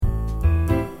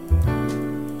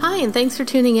and thanks for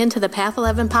tuning in to the Path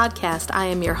 11 podcast. I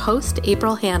am your host,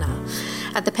 April Hanna.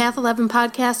 At the Path 11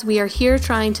 podcast, we are here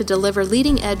trying to deliver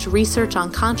leading-edge research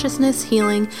on consciousness,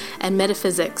 healing, and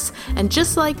metaphysics. And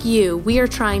just like you, we are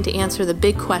trying to answer the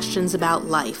big questions about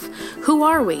life. Who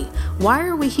are we? Why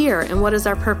are we here? And what is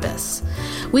our purpose?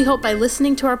 We hope by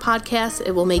listening to our podcast,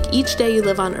 it will make each day you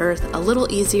live on Earth a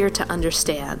little easier to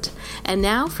understand. And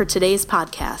now for today's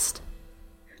podcast.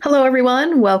 Hello,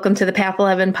 everyone. Welcome to the Path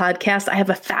 11 podcast. I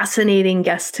have a fascinating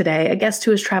guest today, a guest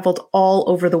who has traveled all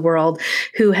over the world,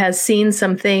 who has seen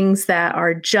some things that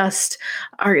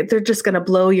they're just going to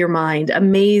blow your mind.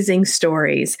 Amazing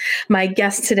stories. My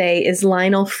guest today is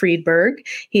Lionel Friedberg.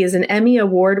 He is an Emmy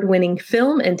Award-winning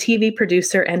film and TV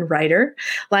producer and writer.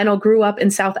 Lionel grew up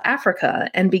in South Africa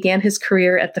and began his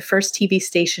career at the first TV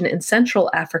station in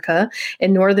Central Africa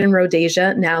in Northern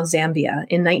Rhodesia, now Zambia,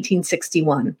 in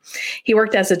 1961. He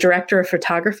worked as a director of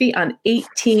photography on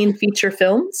 18 feature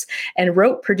films and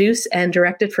wrote, produced, and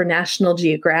directed for National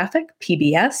Geographic,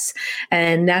 PBS,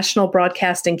 and national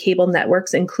broadcast and cable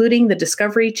networks, including the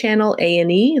Discovery Channel,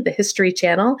 A&E, the History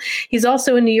Channel. He's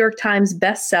also a New York Times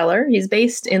bestseller. He's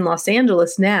based in Los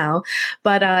Angeles now,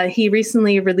 but he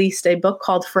recently released a book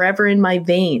called Forever in My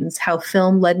Veins, How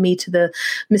Film Led Me to the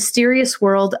Mysterious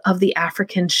World of the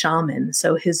African Shaman.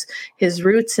 So his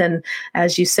roots, and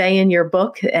as you say in your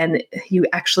book, and you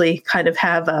actually kind of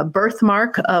have a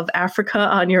birthmark of Africa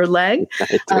on your leg,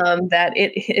 that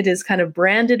it is kind of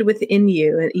branded within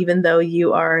you. And even though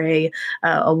you are a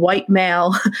white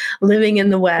male living in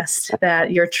the West,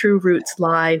 that your true roots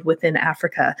lie within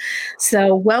Africa.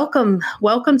 So welcome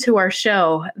to our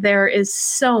show. There is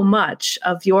so much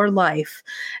of your life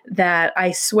that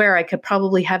I swear I could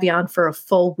probably have you on for a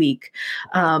full week.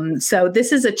 So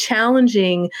this is a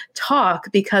challenging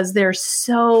talk because there's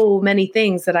so many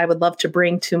things that I would love to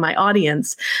bring to my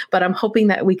audience, but I'm hoping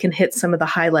that we can hit some of the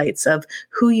highlights of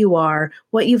who you are,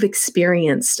 what you've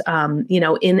experienced,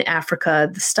 in Africa,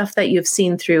 the stuff that you've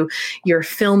seen through your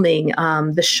filming,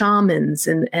 the shamans,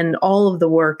 and all of the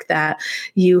work that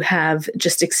you have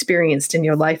just experienced in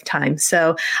your lifetime.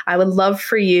 So I would love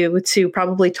for you to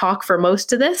probably talk for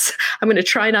most of this. I'm going to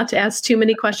try not to ask too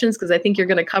many questions because I think you're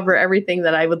going to cover everything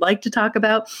that I would like to talk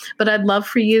about, but I'd love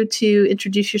for you to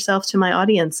introduce yourself to my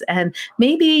audience and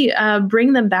maybe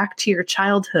bring them back to your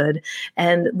childhood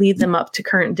and lead them up to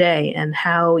current day and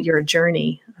how your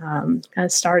journey kind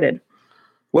of started.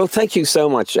 Well, thank you so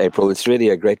much, April. It's really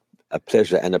a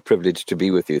pleasure and a privilege to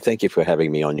be with you. Thank you for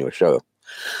having me on your show.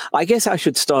 I guess I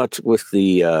should start with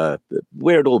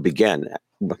where it all began,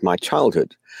 with my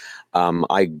childhood.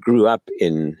 I grew up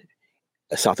in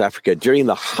South Africa during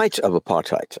the height of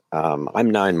apartheid. I'm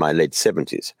now in my late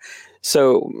 70s.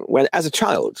 So as a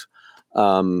child,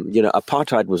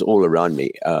 apartheid was all around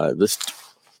me. This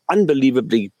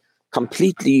unbelievably,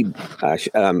 completely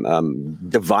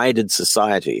divided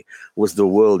society was the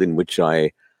world in which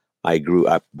I grew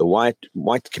up. The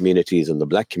white communities and the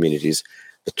black communities,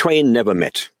 the twain never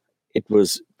met. It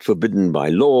was forbidden by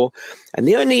law. And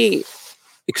the only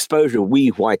exposure we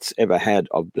whites ever had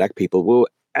of black people were,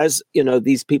 as you know,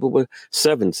 these people were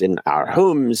servants in our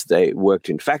homes. They worked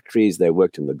in factories. They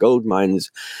worked in the gold mines.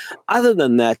 Other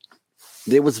than that,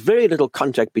 there was very little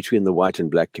contact between the white and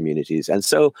black communities. And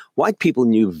so white people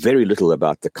knew very little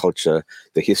about the culture,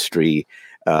 the history,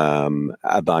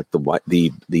 about the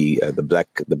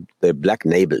black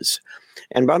neighbors.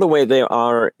 And by the way, there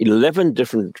are 11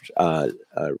 different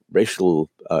racial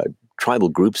tribal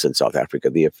groups in South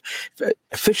Africa.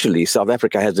 Officially, South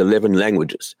Africa has 11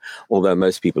 languages, although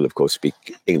most people, of course, speak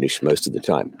English most of the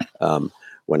time.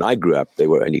 When I grew up, there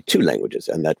were only 2 languages,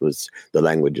 and that was the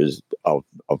languages of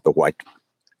the white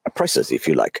oppressors, if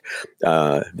you like,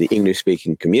 the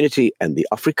English-speaking community and the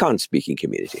Afrikaans-speaking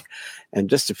community. And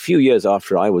just a few years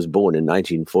after I was born in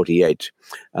 1948,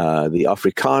 the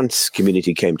Afrikaans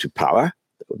community came to power,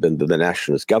 the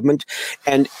nationalist government,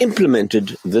 and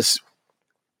implemented this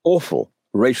awful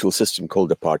racial system called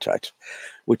apartheid,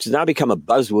 which has now become a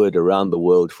buzzword around the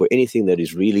world for anything that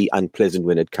is really unpleasant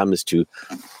when it comes to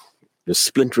the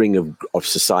splintering of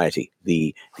society,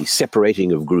 the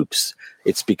separating of groups.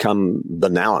 It's become the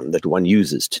noun that one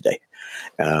uses today.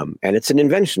 And it's an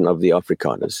invention of the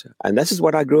Afrikaners. And this is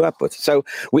what I grew up with. So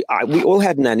we all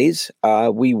had nannies.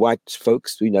 We white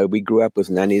folks, we grew up with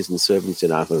nannies and servants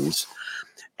in our homes.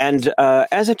 And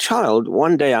as a child,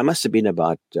 one day I must have been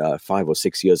about 5 or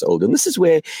 6 years old. And this is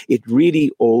where it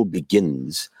really all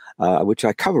begins, which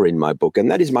I cover in my book.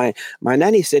 And that is my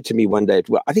nanny said to me one day,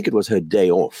 well, I think it was her day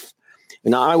off.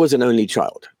 Now, I was an only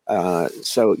child.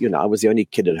 So, I was the only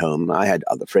kid at home. I had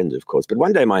other friends, of course. But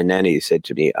one day my nanny said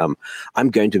to me, I'm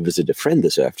going to visit a friend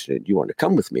this afternoon. Do you want to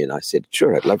come with me? And I said,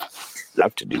 sure, I'd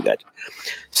love to do that.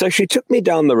 So she took me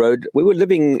down the road. We were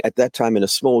living at that time in a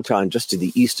small town just to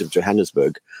the east of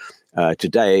Johannesburg.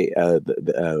 Today,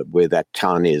 where that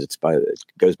town is, it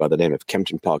goes by the name of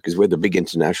Kempton Park, is where the big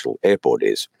international airport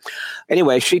is.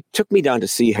 Anyway, she took me down to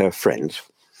see her friend.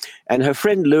 And her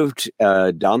friend lived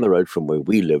down the road from where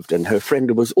we lived. And her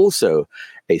friend was also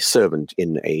a servant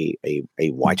in a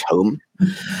white home.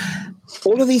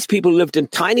 All of these people lived in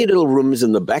tiny little rooms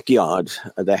in the backyard.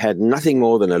 They had nothing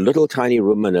more than a little tiny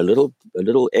room and a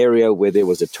little area where there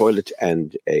was a toilet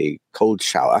and a cold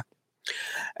shower.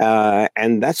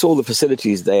 And that's all the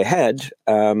facilities they had.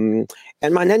 And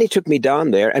my nanny took me down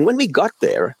there. And when we got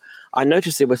there, I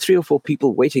noticed there were 3 or 4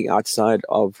 people waiting outside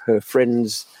of her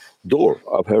friend's door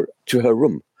to her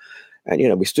room.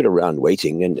 And, we stood around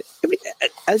waiting. And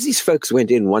as these folks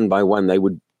went in one by one, they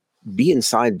would be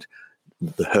inside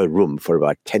her room for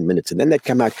about 10 minutes. And then they'd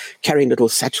come out carrying little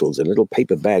satchels and little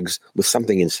paper bags with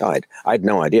something inside. I had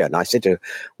no idea. And I said to her,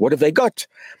 what have they got?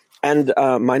 And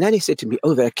my nanny said to me,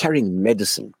 oh, they're carrying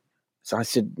medicine. So I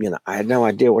said, I had no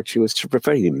idea what she was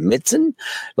referring. Medicine?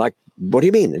 Like, what do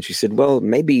you mean? And she said, well,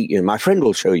 maybe my friend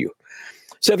will show you.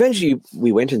 So eventually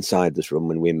we went inside this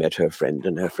room and we met her friend,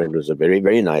 and her friend was a very,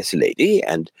 very nice lady.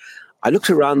 And I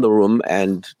looked around the room,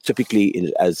 and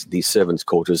typically as the servants'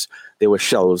 quarters, there were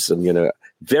shelves and,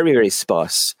 very, very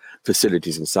sparse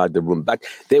facilities inside the room. But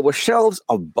there were shelves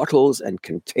of bottles and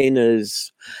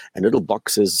containers and little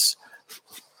boxes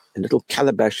and little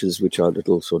calabashes, which are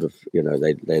little sort of,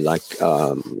 they like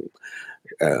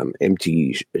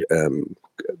empty,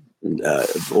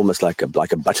 almost like a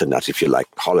butternut, if you like,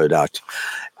 hollowed out,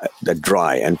 they're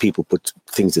dry, and people put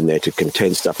things in there to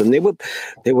contain stuff. And there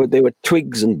were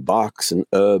twigs and barks and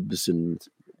herbs and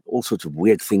all sorts of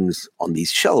weird things on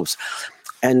these shelves.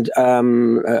 And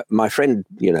my friend,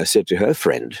 said to her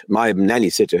friend, my nanny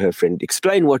said to her friend,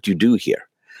 explain what you do here.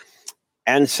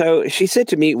 And so she said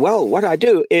to me, well, what I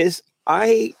do is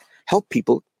I help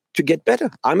people to get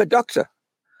better. I'm a doctor.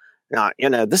 Now,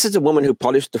 this is a woman who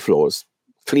polished the floors,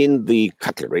 cleaned the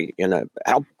cutlery,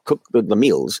 helped cook the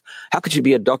meals. How could she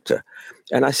be a doctor?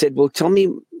 And I said, well, tell me,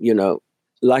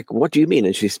 like, what do you mean?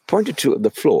 And she pointed to the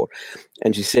floor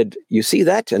and she said, you see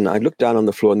that? And I looked down on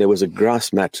the floor and there was a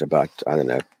grass mat about,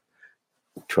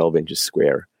 12 inches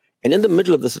square. And in the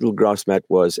middle of this little grass mat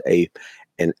was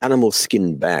an animal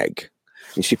skin bag.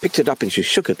 And she picked it up and she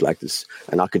shook it like this.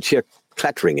 And I could hear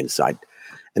clattering inside.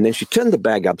 And then she turned the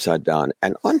bag upside down,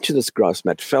 and onto this grass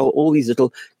mat fell all these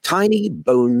little tiny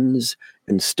bones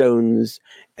and stones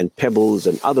and pebbles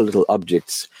and other little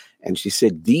objects. And she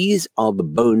said, these are the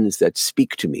bones that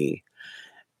speak to me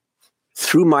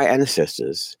through my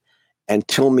ancestors and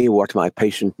tell me what my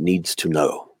patient needs to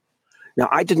know. Now,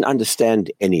 I didn't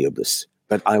understand any of this,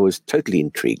 but I was totally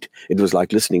intrigued. It was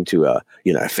like listening to a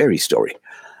fairy story.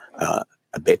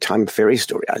 A bedtime fairy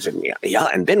story. I said, yeah.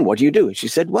 And then what do you do? And she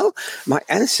said, well, my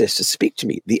ancestors speak to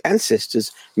me. The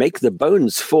ancestors make the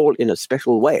bones fall in a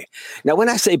special way. Now, when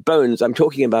I say bones, I'm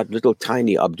talking about little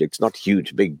tiny objects, not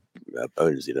huge, big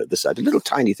bones, this side, little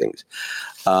tiny things.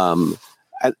 And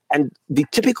the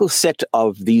typical set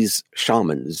of these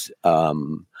shamans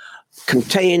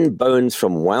contain bones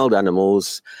from wild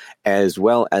animals, as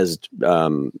well as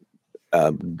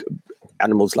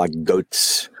animals like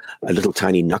goats, a little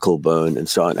tiny knuckle bone and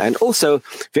so on, and also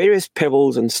various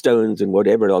pebbles and stones and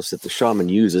whatever else that the shaman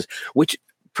uses, which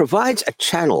provides a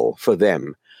channel for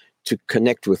them to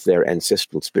connect with their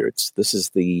ancestral spirits. This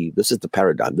is the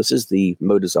paradigm. This is the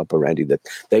modus operandi that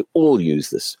they all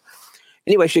use this.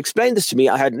 Anyway, she explained this to me.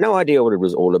 I had no idea what it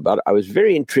was all about. I was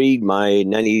very intrigued. My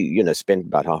nanny, spent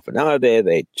about half an hour there.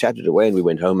 They chatted away and we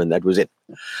went home, and that was it.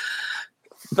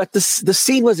 But the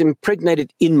scene was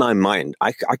impregnated in my mind.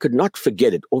 I could not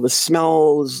forget it. All the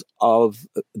smells of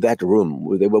that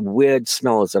room, there were weird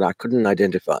smells that I couldn't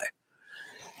identify.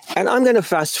 And I'm going to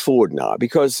fast forward now,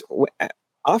 because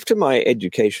after my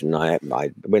education, I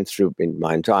went through in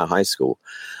my entire high school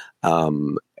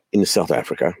in South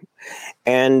Africa.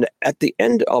 And at the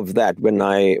end of that, when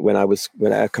I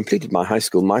completed my high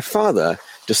school, my father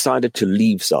decided to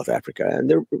leave South Africa.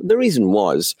 And the reason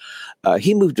was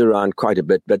he moved around quite a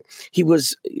bit, but he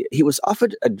was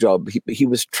offered a job. He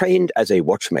was trained as a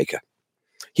watchmaker.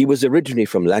 He was originally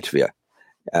from Latvia.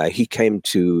 He came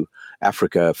to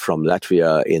Africa from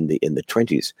Latvia in the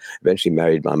 20s, eventually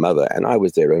married my mother, and I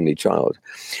was their only child.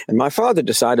 And my father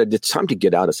decided it's time to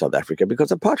get out of South Africa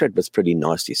because apartheid was pretty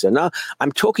nasty. So now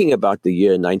I'm talking about the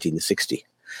year 1960.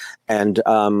 And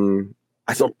I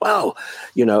I thought, wow,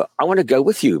 I want to go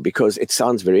with you because it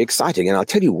sounds very exciting. And I'll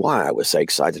tell you why I was so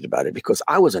excited about it, because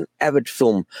I was an avid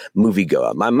film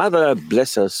moviegoer. My mother,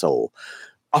 bless her soul,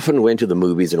 often went to the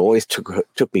movies and always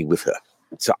took me with her.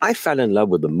 So I fell in love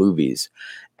with the movies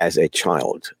as a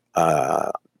child.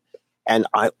 And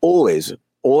all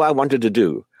I wanted to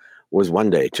do was one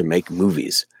day to make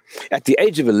movies. At the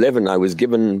age of 11, I was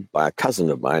given by a cousin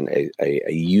of mine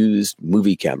a used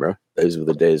movie camera. Those were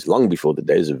the days, long before the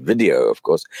days of video, of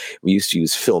course. We used to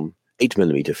use film,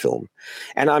 8mm film.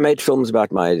 And I made films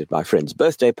about my friends'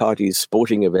 birthday parties,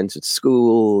 sporting events at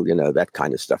school, that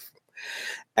kind of stuff.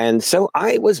 And so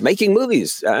I was making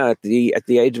movies at the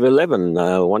age of 11.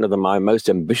 One of my most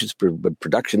ambitious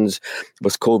productions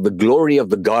was called The Glory of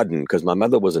the Garden, because my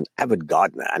mother was an avid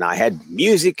gardener, and I had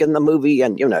music in the movie,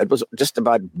 and it was just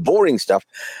about boring stuff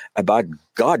about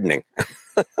gardening.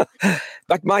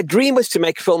 But my dream was to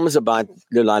make films about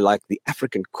like the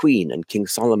African Queen and King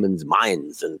Solomon's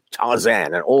Mines and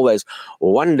Tarzan and all those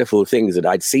wonderful things that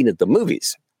I'd seen at the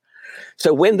movies.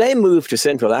 So when they moved to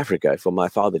Central Africa for my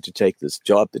father to take this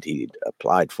job that he'd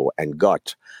applied for and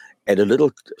got at a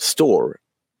little store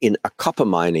in a copper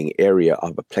mining area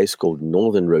of a place called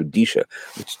Northern Rhodesia,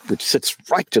 which sits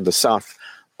right to the south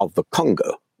of the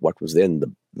Congo, what was then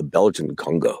the Belgian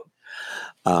Congo,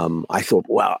 I thought,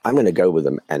 wow, I'm going to go with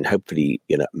them and hopefully,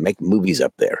 make movies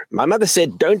up there. My mother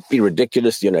said, don't be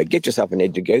ridiculous, get yourself an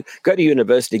education, go to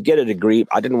university, get a degree.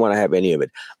 I didn't want to have any of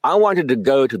it. I wanted to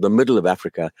go to the middle of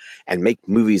Africa and make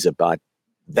movies about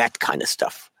that kind of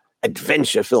stuff,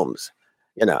 adventure films,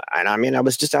 and I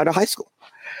was just out of high school.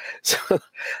 So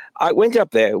I went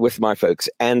up there with my folks,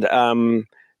 and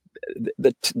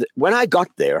when I got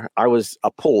there, I was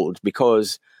appalled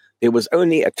because there was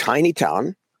only a tiny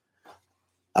town,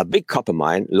 a big copper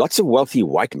mine, lots of wealthy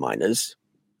white miners,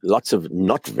 lots of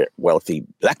not wealthy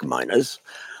black miners,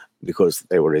 because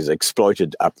they were as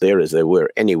exploited up there as they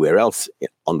were anywhere else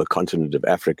on the continent of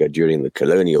Africa during the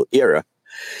colonial era.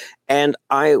 And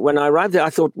when I arrived there, I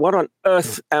thought, what on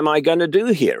earth am I going to do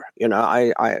here?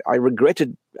 I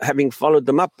regretted having followed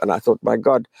them up. And I thought, my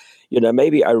God,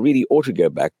 maybe I really ought to go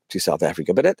back to South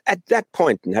Africa. But at that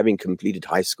point, and having completed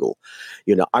high school,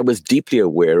 I was deeply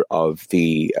aware of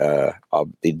the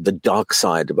dark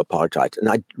side of apartheid. And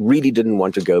I really didn't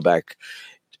want to go back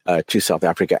to South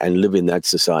Africa and live in that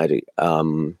society.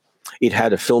 It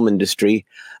had a film industry,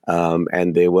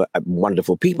 and there were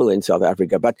wonderful people in South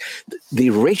Africa, but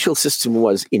the racial system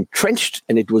was entrenched,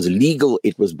 and it was legal.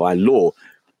 It was by law.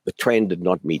 The twain did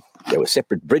not meet. There were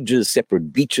separate bridges,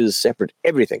 separate beaches, separate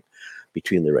everything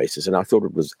between the races. And I thought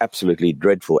it was absolutely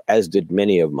dreadful, as did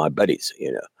many of my buddies,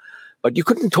 But you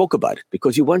couldn't talk about it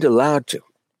because you weren't allowed to.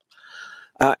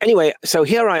 Anyway, so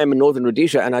here I am in Northern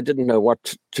Rhodesia, and I didn't know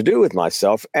what to do with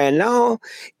myself. And now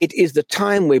it is the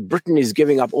time where Britain is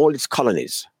giving up all its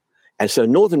colonies. And so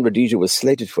Northern Rhodesia was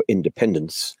slated for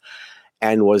independence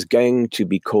and was going to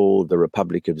be called the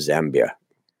Republic of Zambia.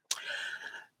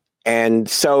 And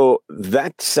so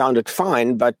that sounded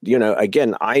fine, but,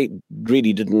 again, I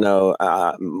really didn't know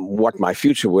what my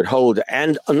future would hold.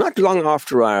 And not long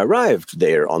after I arrived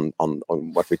there on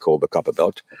what we call the Copper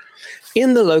Belt,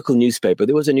 in the local newspaper,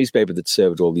 there was a newspaper that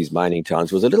served all these mining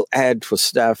towns, was a little ad for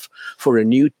staff for a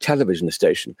new television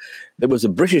station. There was a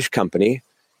British company,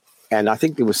 and I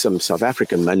think there was some South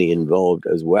African money involved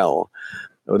as well.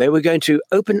 They were going to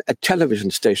open a television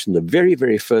station, the very,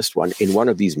 very first one in one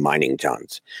of these mining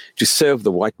towns, to serve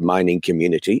the white mining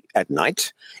community at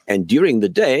night. And during the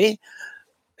day,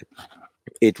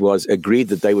 it was agreed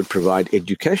that they would provide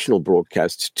educational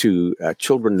broadcasts to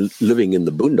children living in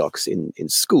the boondocks, in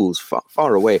schools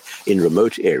far away in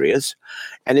remote areas.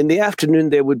 And in the afternoon,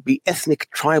 there would be ethnic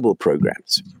tribal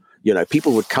programs.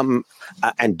 People would come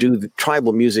and do the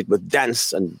tribal music with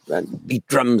dance and beat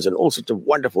drums and all sorts of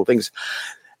wonderful things.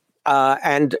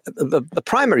 And the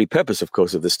primary purpose, of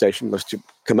course, of the station was to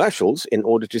commercials in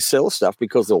order to sell stuff,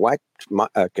 because the white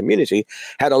community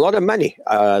had a lot of money.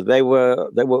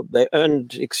 They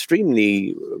earned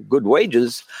extremely good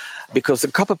wages because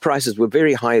the copper prices were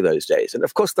very high those days. And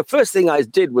of course, the first thing I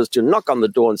did was to knock on the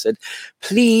door and said,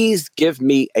 "Please give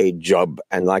me a job."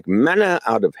 And like manna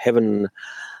out of heaven,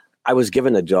 I was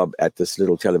given a job at this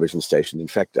little television station. In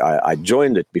fact, I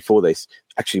joined it before they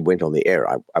actually went on the air.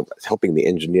 I was helping the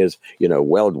engineers,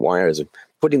 weld wires and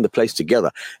putting the place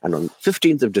together. And on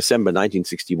 15th of December,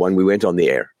 1961, we went on the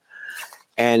air.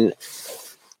 And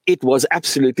it was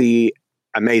absolutely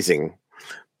amazing.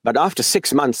 But after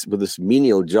 6 months with this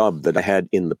menial job that I had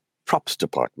in the props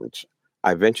department,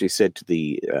 I eventually said to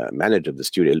the manager of the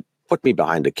studio, "Put me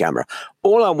behind the camera.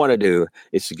 All I want to do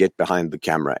is to get behind the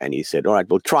camera." And he said, "All right,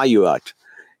 we'll try you out."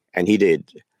 And he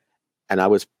did. And I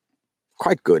was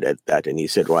quite good at that. And he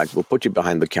said, right, we'll put you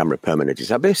behind the camera permanently.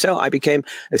 So I became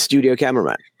a studio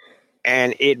cameraman.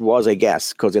 And it was a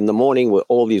gas, because in the morning were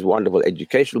all these wonderful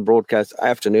educational broadcasts.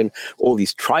 Afternoon, all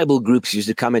these tribal groups used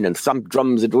to come in and thump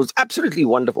drums. It was absolutely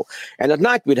wonderful. And at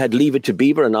night, we'd had Leave It to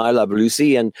Beaver and I Love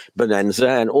Lucy and Bonanza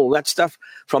and all that stuff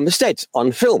from the States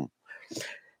on film.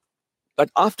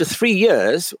 But after 3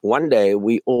 years, one day,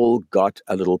 we all got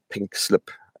a little pink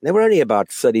slip. There were only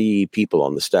about 30 people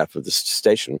on the staff of the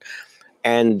station.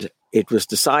 And it was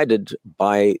decided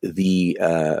by the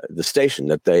station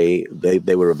that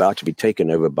they were about to be taken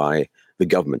over by the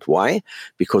government. Why?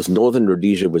 Because Northern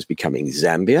Rhodesia was becoming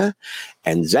Zambia,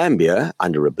 and Zambia,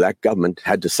 under a black government,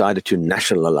 had decided to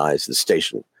nationalize the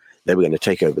station. They were going to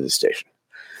take over the station.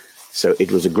 So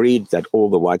it was agreed that all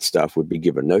the white staff would be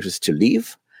given notice to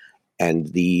leave, and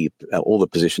all the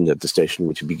positions at the station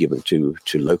would be given to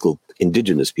local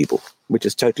indigenous people, which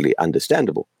is totally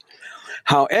understandable.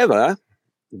 However,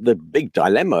 the big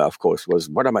dilemma, of course, was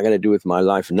what am I going to do with my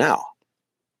life now?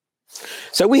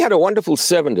 So we had a wonderful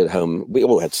servant at home. We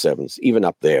all had servants, even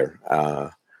up there.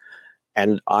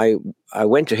 And I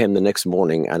went to him the next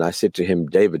morning and I said to him,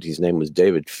 David, his name was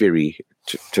David Fury,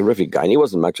 terrific guy. And he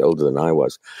wasn't much older than I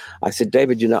was. I said,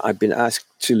 David, I've been asked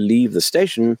to leave the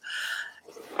station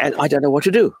and I don't know what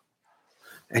to do.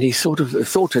 And he sort of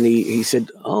thought and he said,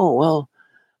 oh, well,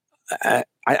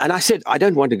 and I said, I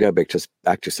don't want to go back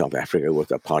to South Africa with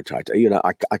apartheid.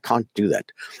 I can't do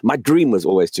that. My dream was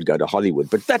always to go to Hollywood,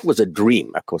 but that was a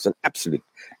dream, of course, an absolute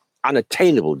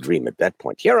unattainable dream at that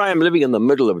point. Here I am living in the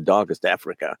middle of darkest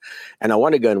Africa, and I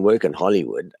want to go and work in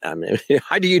Hollywood. I mean,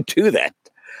 how do you do that?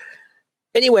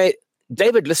 Anyway,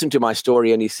 David listened to my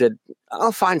story and he said,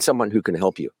 I'll find someone who can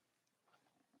help you.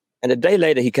 And a day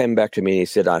later, he came back to me and he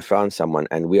said, I found someone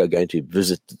and we are going to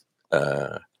visit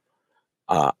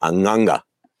Anganga.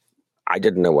 I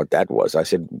didn't know what that was. I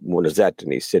said, what is that?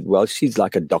 And he said, well, she's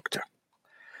like a doctor.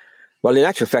 Well, in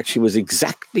actual fact, she was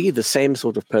exactly the same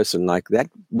sort of person like that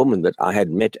woman that I had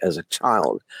met as a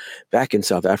child back in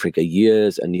South Africa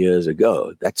years and years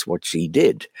ago. That's what she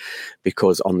did.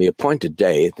 Because on the appointed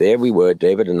day, there we were,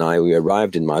 David and I, we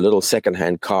arrived in my little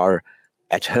second-hand car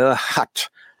at her hut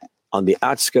on the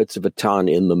outskirts of a town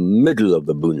in the middle of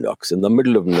the boondocks, in the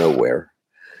middle of nowhere.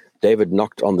 David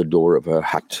knocked on the door of her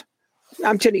hut.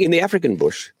 I'm telling you, in the African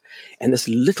bush. And this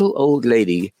little old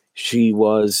lady, she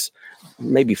was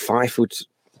maybe 5 foot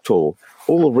tall,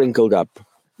 all wrinkled up,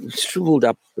 shriveled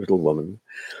up little woman.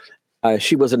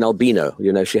 She was an albino.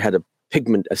 She had a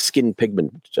skin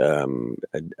pigment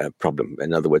problem.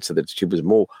 In other words, so that she was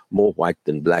more white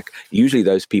than black. Usually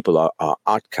those people are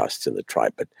outcasts in the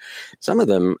tribe, but some of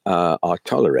them are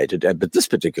tolerated. But this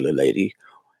particular lady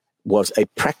was a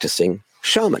practicing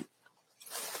shaman.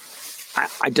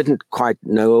 I didn't quite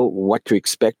know what to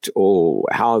expect or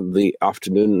how the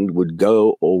afternoon would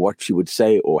go or what she would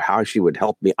say or how she would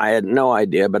help me. I had no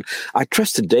idea, but I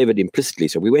trusted David implicitly.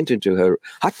 So we went into her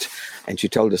hut and she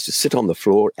told us to sit on the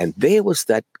floor. And there was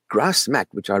that grass mat,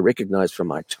 which I recognized from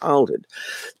my childhood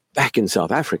back in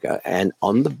South Africa. And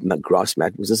on the grass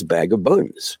mat was this bag of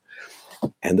bones.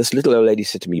 And this little old lady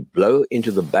said to me, blow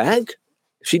into the bag.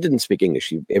 She didn't speak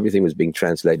English. Everything was being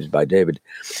translated by David.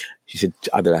 She said,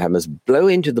 I must blow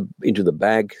into the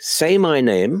bag, say my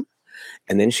name,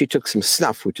 and then she took some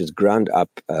snuff, which is ground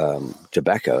up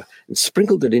tobacco, and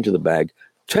sprinkled it into the bag,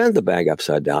 turned the bag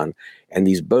upside down, and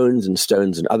these bones and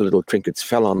stones and other little trinkets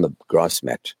fell on the grass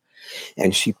mat.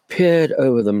 And she peered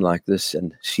over them like this,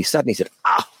 and she suddenly said,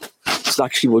 it's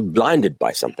like she was blinded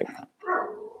by something,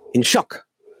 in shock.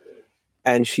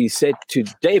 And she said to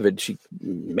David, she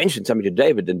mentioned something to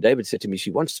David, and David said to me, she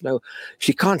wants to know,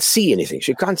 she can't see anything.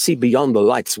 She can't see beyond the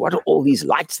lights. What are all these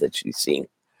lights that she's seeing?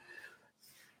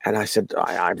 And I said,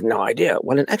 I have no idea.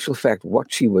 Well, in actual fact,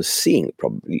 what she was seeing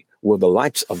probably were the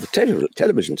lights of the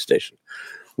television station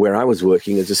where I was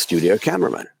working as a studio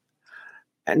cameraman.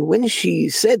 And when she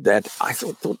said that, I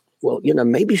thought, well,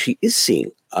 maybe she is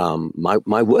seeing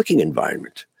my working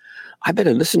environment. I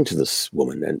better listen to this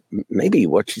woman, and maybe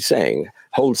what she's saying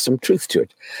holds some truth to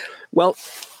it. Well,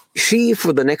 she,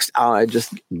 for the next hour,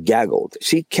 just gaggled.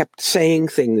 She kept saying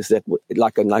things that were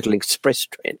like an express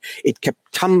train. It kept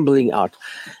tumbling out.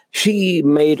 She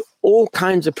made all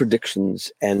kinds of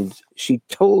predictions, and she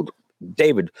told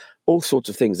David all sorts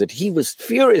of things that he was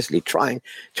furiously trying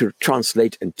to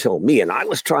translate and tell me, and I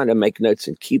was trying to make notes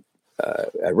and keep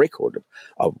a record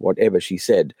of whatever she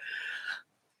said.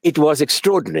 It was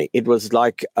extraordinary. It was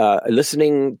like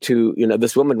listening to,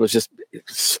 this woman was just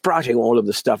sprouting all of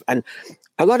the stuff. And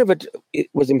a lot of it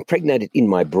was impregnated in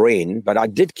my brain, but I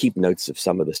did keep notes of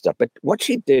some of the stuff. But what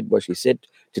she did was she said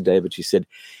to David, she said,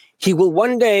 he will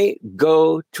one day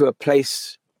go to a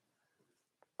place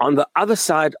on the other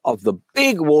side of the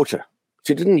big water.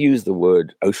 She didn't use the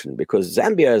word ocean because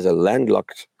Zambia is a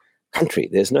landlocked country.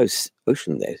 There's no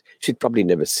ocean there. She'd probably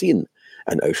never seen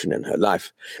an ocean in her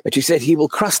life. But she said he will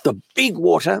cross the big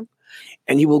water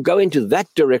and he will go into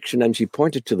that direction. And she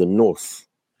pointed to the north.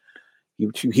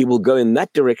 He will go in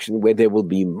that direction where there will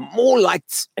be more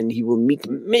lights and he will meet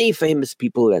many famous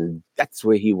people. And that's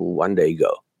where he will one day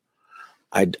go.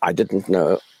 I didn't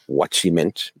know what she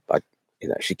meant, but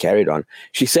she carried on.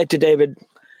 She said to David,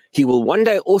 he will one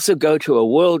day also go to a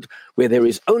world where there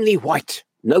is only white,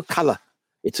 no color.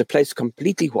 It's a place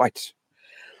completely white.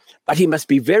 But he must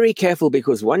be very careful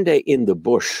because one day in the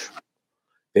bush,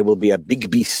 there will be a big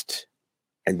beast.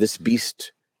 And this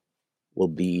beast will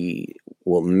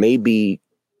maybe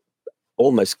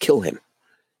almost kill him.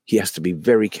 He has to be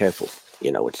very careful.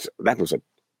 That was a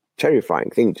terrifying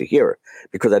thing to hear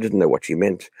because I didn't know what she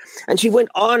meant. And she went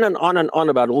on and on and on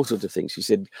about all sorts of things. She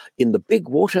said, in the big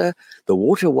water, the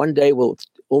water one day will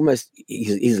almost,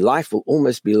 his life will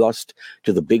almost be lost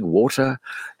to the big water.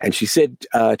 And she said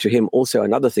to him also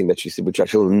another thing that she said, which I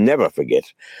shall never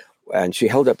forget. And she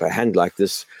held up her hand like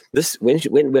this. When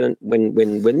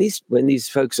these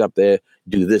folks up there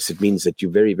do this, it means that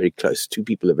you're very, very close. Two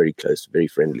people are very close, very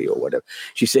friendly or whatever.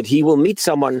 She said he will meet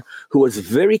someone who was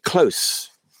very close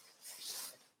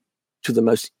to the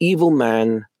most evil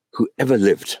man who ever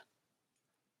lived.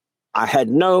 I had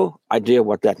no idea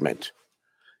what that meant.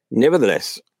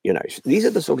 Nevertheless, these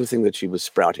are the sort of thing that she was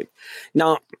sprouting.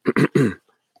 Now,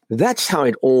 that's how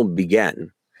it all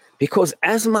began, because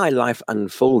as my life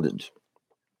unfolded,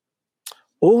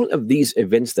 all of these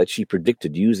events that she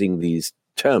predicted using these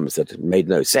terms that made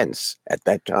no sense at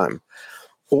that time,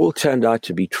 all turned out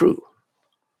to be true.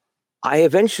 I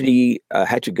eventually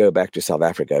had to go back to South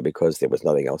Africa because there was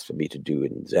nothing else for me to do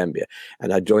in Zambia.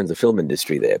 And I joined the film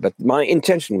industry there. But my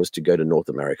intention was to go to North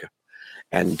America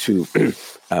and to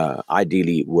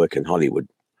ideally work in Hollywood.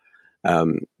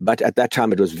 But at that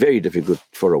time, it was very difficult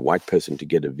for a white person to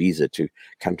get a visa to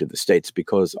come to the States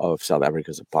because of South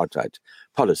Africa's apartheid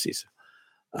policies.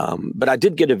 But I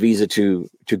did get a visa to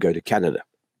go to Canada.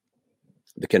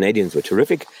 The Canadians were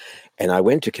terrific. And I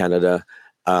went to Canada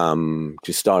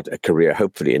to start a career,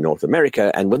 hopefully in North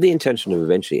America, and with the intention of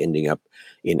eventually ending up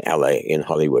in LA, in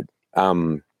Hollywood.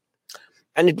 And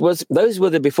those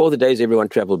were before the days everyone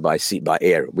traveled by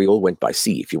air. We all went by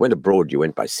sea. If you went abroad, you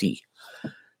went by sea.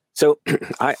 So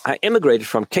I emigrated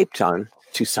from Cape Town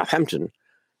to Southampton,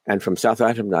 and from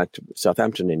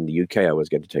Southampton in the UK, I was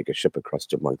going to take a ship across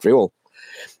to Montreal.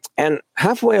 And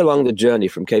halfway along the journey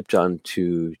from Cape Town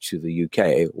to the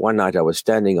UK, one night I was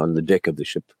standing on the deck of the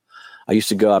ship. I used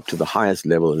to go up to the highest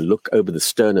level and look over the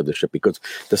stern of the ship because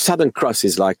the Southern Cross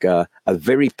is like a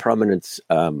very prominent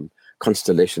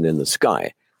constellation in the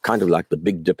sky, kind of like the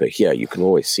Big Dipper here. You can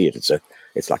always see it.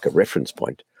 It's like a reference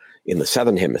point. In the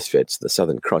Southern Hemisphere, it's the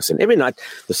Southern Cross. And every night,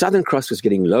 the Southern Cross was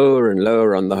getting lower and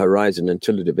lower on the horizon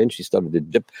until it eventually started to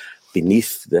dip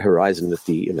beneath the horizon at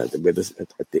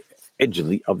the edge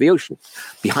of the ocean,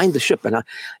 behind the ship. And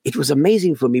it was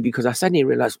amazing for me because I suddenly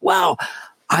realized, wow,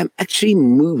 I'm actually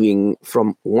moving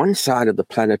from one side of the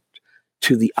planet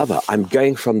to the other. I'm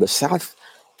going from the south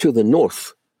to the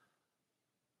north.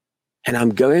 And I'm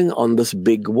going on this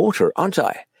big water, aren't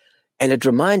I? And it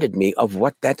reminded me of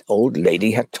what that old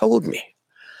lady had told me.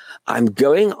 I'm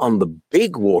going on the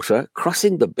big water,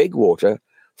 crossing the big water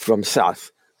from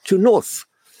south to north.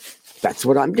 That's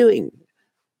what I'm doing.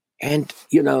 And,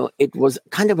 it was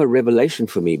kind of a revelation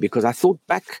for me because I thought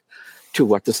back to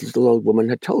what this little old woman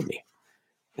had told me.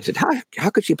 I said, how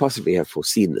could she possibly have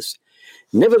foreseen this?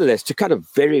 Nevertheless, to cut a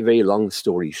very, very long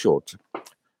story short,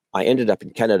 I ended up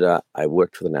in Canada. I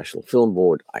worked for the National Film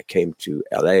Board. I came to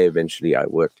LA eventually. I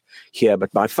worked here.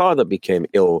 But my father became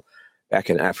ill back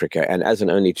in Africa. And as an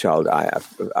only child, I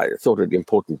thought it would be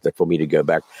important for me to go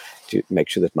back to make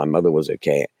sure that my mother was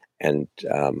okay. And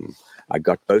I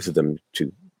got both of them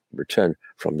to return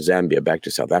from Zambia back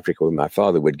to South Africa where my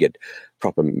father would get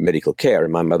proper medical care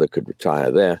and my mother could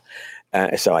retire there.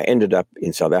 So I ended up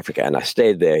in South Africa and I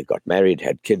stayed there, got married,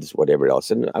 had kids, whatever else.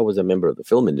 And I was a member of the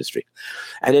film industry.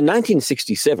 And in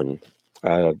 1967,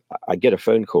 I get a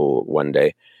phone call one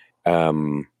day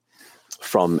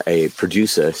from a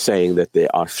producer saying that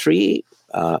there are 3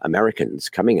 Americans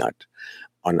coming out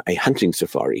on a hunting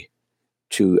safari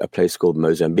to a place called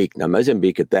Mozambique. Now,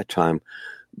 Mozambique at that time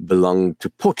belonged to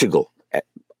Portugal.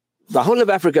 The whole of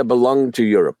Africa belonged to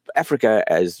Europe. Africa,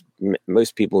 as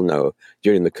most people know,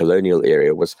 during the colonial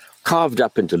era, was carved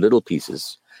up into little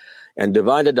pieces and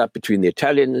divided up between the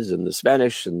Italians and the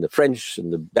Spanish and the French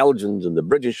and the Belgians and the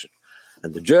British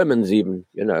and the Germans even,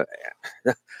 the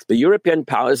European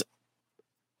powers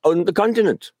owned the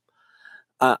continent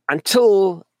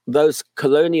until those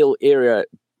colonial era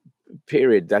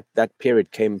period, that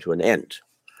period came to an end.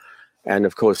 And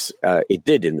of course, it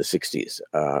did in the 60s.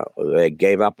 They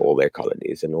gave up all their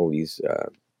colonies, and all these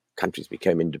countries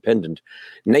became independent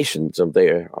nations on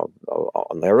their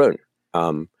own.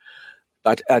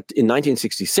 But in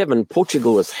 1967,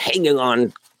 Portugal was hanging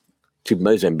on to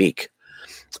Mozambique.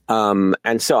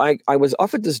 And so I was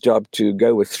offered this job to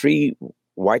go with 3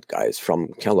 white guys from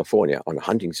California on a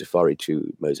hunting safari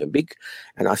to Mozambique.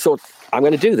 And I thought, I'm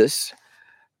going to do this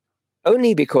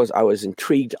only because I was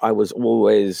intrigued. I was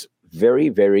always very,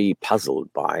 very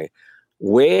puzzled by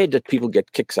where did people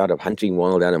get kicks out of hunting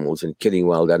wild animals and killing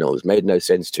wild animals. It made no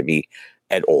sense to me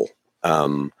at all.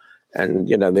 And,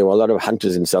 there were a lot of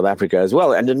hunters in South Africa as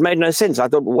well, and it made no sense. I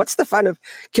thought, what's the fun of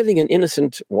killing an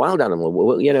innocent wild animal?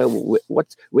 Well,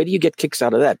 where do you get kicks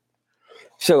out of that?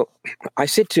 So I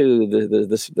said to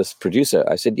this producer,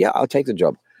 I said, yeah, I'll take the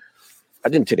job. I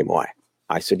didn't tell him why.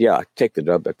 I said, yeah, I'll take the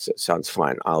job. That sounds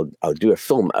fine. I'll do a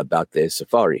film about their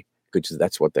safari, because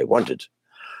that's what they wanted.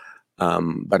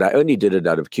 But I only did it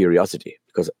out of curiosity,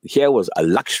 because here was a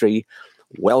luxury,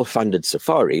 well-funded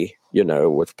safari,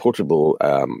 with portable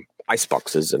ice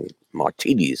boxes and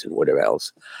martinis and whatever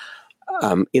else,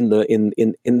 in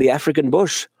the African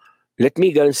bush. Let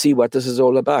me go and see what this is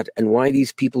all about and why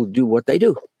these people do what they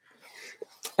do.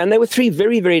 And there were 3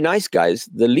 very, very nice guys.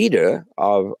 The leader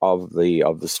of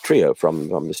this trio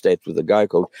from the States was a guy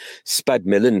called Spud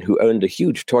Millen, who owned a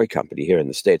huge toy company here in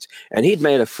the States. And he'd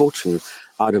made a fortune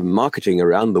out of marketing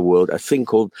around the world a thing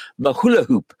called the hula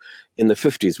hoop in the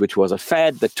 50s, which was a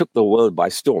fad that took the world by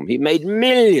storm. He made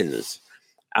millions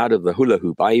out of the hula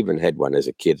hoop. I even had one as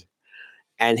a kid.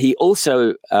 And he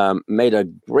also made a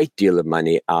great deal of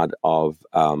money out of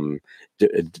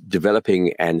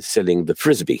developing and selling the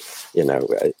Frisbee,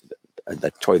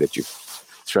 that toy that you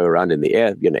throw around in the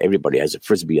air. Everybody has a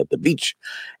Frisbee at the beach.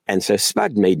 And so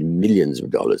Spud made millions of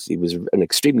dollars. He was an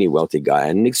extremely wealthy guy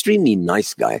and an extremely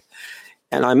nice guy.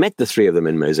 And I met the 3 of them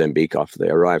in Mozambique after they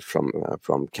arrived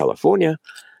from California.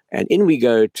 And in we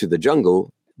go to the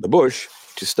jungle, the bush,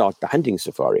 to start the hunting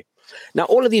safari. Now,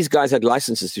 all of these guys had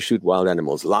licenses to shoot wild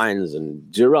animals, lions and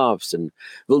giraffes and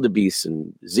wildebeest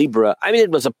and zebra. I mean,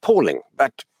 it was appalling,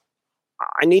 but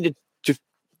I needed to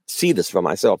see this for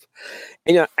myself.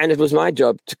 And it was my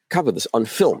job to cover this on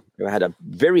film. I had a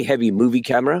very heavy movie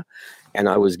camera, and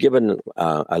I was given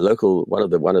a local,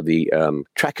 one of the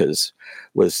trackers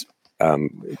was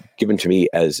given to me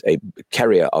as a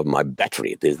carrier of my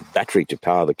battery. The battery to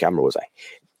power the camera was a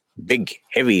big,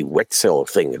 heavy wet cell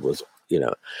thing. It was,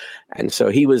 and so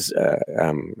he was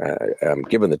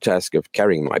given the task of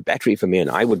carrying my battery for me, and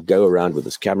I would go around with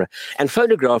this camera and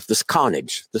photograph this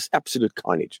carnage, this absolute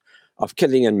carnage of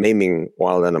killing and maiming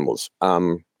wild animals.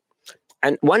 And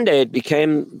one day it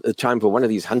became the time for one of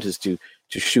these hunters to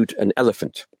shoot an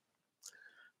elephant.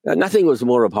 Now, nothing was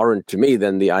more abhorrent to me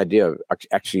than the idea of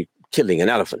actually killing an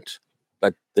elephant.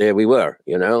 But there we were,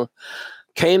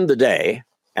 Came the day,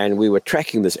 and we were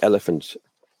tracking this elephant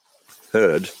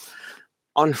herd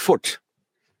on foot.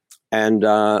 And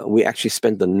we actually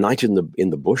spent the night in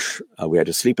the bush. We had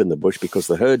to sleep in the bush because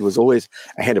the herd was always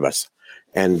ahead of us.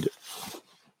 And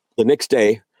the next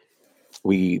day,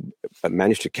 we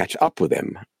managed to catch up with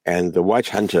them. And the white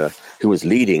hunter who was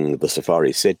leading the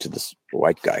safari said to this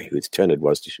white guy, whose turn it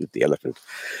was to shoot the elephant,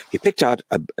 he picked out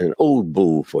an old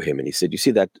bull for him. And he said, you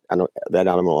see that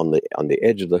animal on the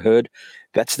edge of the herd?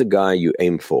 That's the guy you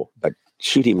aim for. But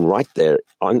shoot him right there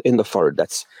in the forehead.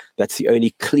 That's the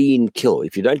only clean kill.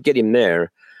 If you don't get him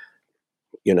there,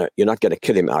 you're not going to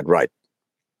kill him outright.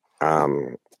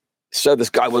 So this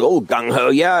guy was all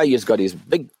gung-ho. Yeah, he's got his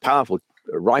big, powerful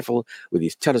rifle with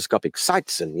his telescopic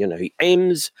sights, and he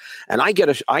aims, and I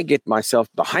get myself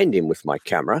behind him with my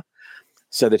camera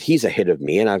so that he's ahead of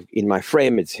me, and in my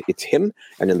frame it's him,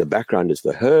 and in the background is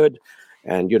the herd,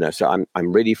 and so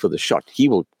I'm ready for the shot. He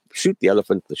will shoot the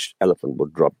elephant will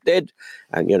drop dead,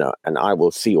 and and I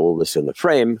will see all this in the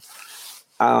frame.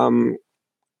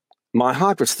 My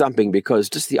heart was thumping because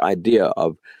just the idea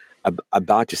of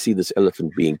about to see this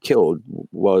elephant being killed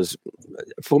was,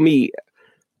 for me,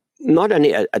 not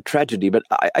only a tragedy, but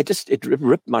it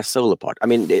ripped my soul apart. I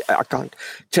mean, I can't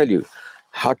tell you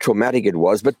how traumatic it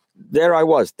was, but there I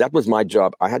was. That was my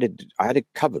job. I had to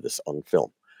cover this on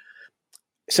film.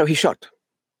 So he shot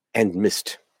and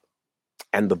missed,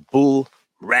 and the bull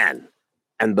ran,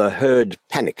 and the herd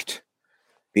panicked.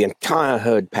 The entire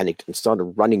herd panicked and started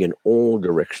running in all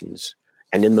directions.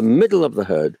 And in the middle of the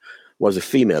herd was a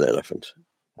female elephant,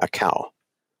 a cow,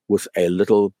 with a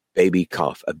little baby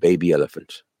calf, a baby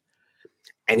elephant.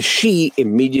 And she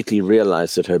immediately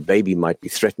realized that her baby might be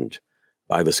threatened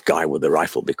by this guy with the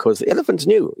rifle, because the elephants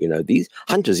knew, these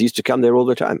hunters used to come there all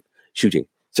the time shooting.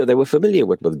 So they were familiar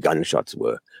with what gunshots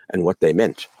were and what they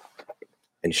meant.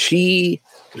 And she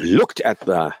looked at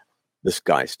this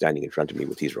guy standing in front of me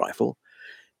with his rifle,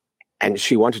 and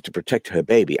she wanted to protect her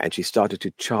baby, and she started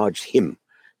to charge him.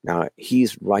 Now,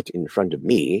 he's right in front of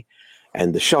me,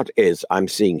 and the shot is I'm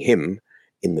seeing him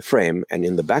in the frame, and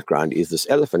in the background is this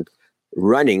elephant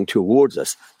running towards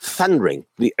us, thundering.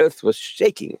 The earth was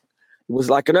shaking. It was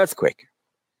like an earthquake.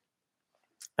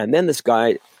 And then this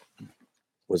guy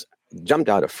jumped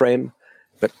out of frame,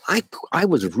 but I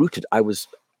was rooted. I was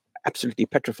absolutely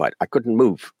petrified. I couldn't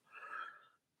move.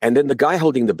 And then the guy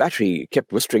holding the battery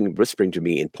kept whispering to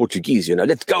me in Portuguese,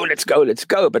 let's go, let's go, let's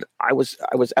go. But I was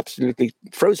absolutely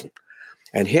frozen.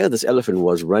 And here this elephant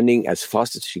was running as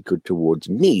fast as she could towards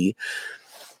me.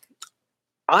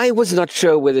 I was not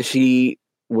sure whether she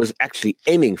was actually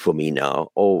aiming for me now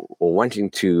or wanting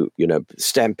to,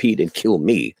 stampede and kill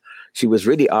me. She was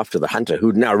really after the hunter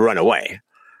who'd now run away.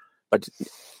 But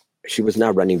she was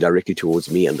now running directly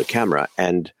towards me and the camera.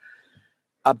 And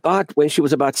when she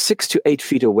was about 6 to 8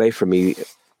 feet away from me,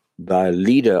 the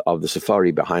leader of the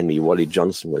safari behind me, Wally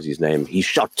Johnson was his name, he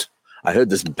shot. I heard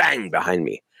this bang behind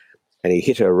me, and he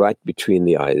hit her right between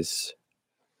the eyes.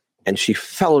 And she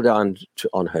fell down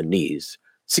on her knees,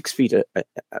 6 feet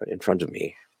in front of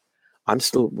me. I'm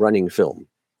still running film.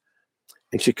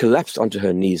 And she collapsed onto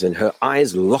her knees, and her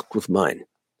eyes locked with mine.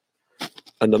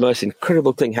 And the most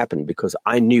incredible thing happened, because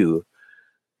I knew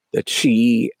that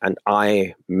she and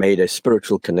I made a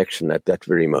spiritual connection at that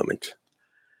very moment.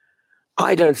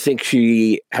 I don't think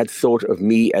she had thought of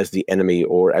me as the enemy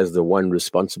or as the one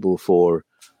responsible for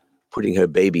putting her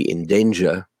baby in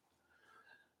danger.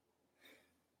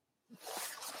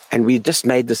 And we just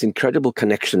made this incredible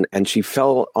connection, and she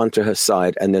fell onto her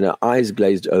side, and then her eyes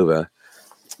glazed over,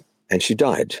 and she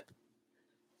died.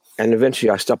 And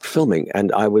eventually I stopped filming,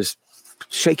 and I was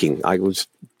shaking. I was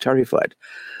terrified.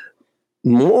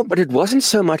 But it wasn't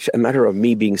so much a matter of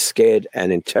me being scared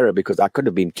and in terror, because I could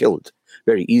have been killed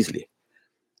very easily.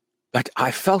 But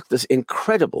I felt this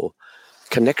incredible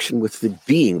connection with the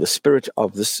being, the spirit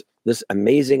of this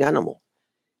amazing animal.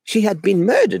 She had been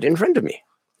murdered in front of me.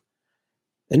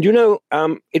 And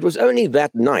it was only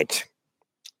that night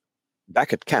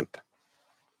back at camp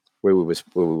where we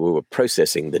were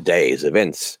processing the day's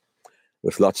events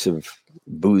with lots of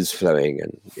booze flowing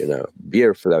and,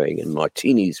 beer flowing and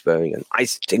martinis flowing and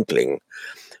ice tinkling,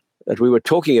 that we were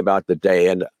talking about the day.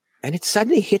 And it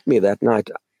suddenly hit me that night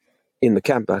in the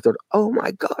camp. I thought, oh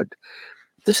my God,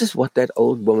 this is what that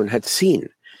old woman had seen.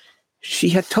 She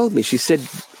had told me, she said,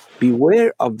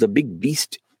 beware of the big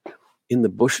beast in the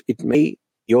bush.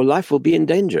 Your life will be in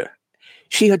danger.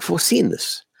 She had foreseen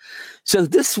this. So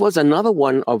this was another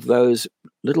one of those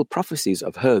little prophecies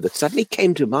of her that suddenly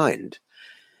came to mind,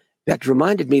 that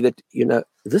reminded me that,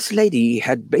 this lady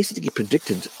had basically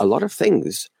predicted a lot of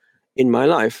things in my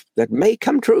life that may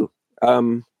come true.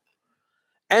 And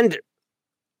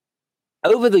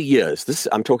over the years,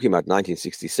 I'm talking about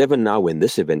 1967 now when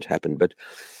this event happened, but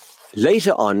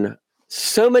later on,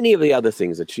 so many of the other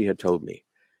things that she had told me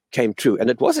came true. And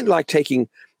it wasn't like taking,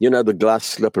 the glass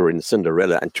slipper in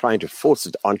Cinderella and trying to force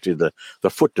it onto the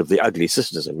foot of the ugly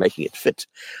sisters and making it fit.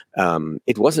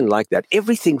 It wasn't like that.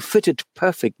 Everything fitted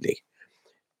perfectly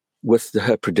with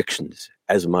her predictions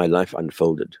as my life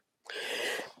unfolded.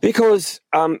 Because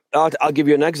I'll give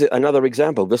you another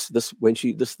example. This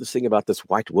thing about this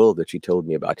white world that she told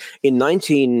me about in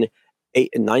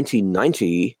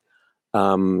 1990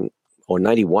 or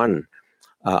 91.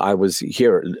 I was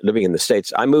here living in the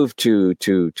States. I moved to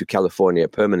California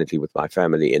permanently with my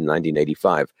family in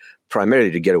 1985, primarily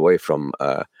to get away from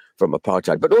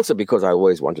apartheid, but also because I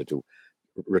always wanted to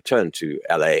return to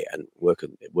LA and work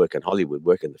in Hollywood,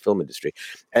 work in the film industry.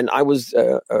 And I was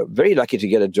very lucky to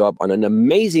get a job on an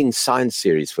amazing science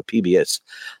series for PBS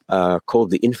called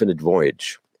The Infinite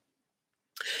Voyage.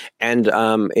 And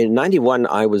in 91,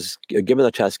 I was given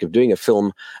the task of doing a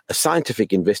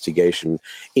scientific investigation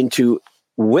into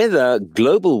whether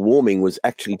global warming was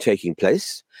actually taking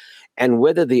place and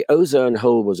whether the ozone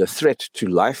hole was a threat to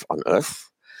life on Earth,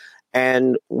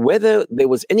 and whether there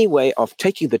was any way of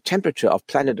taking the temperature of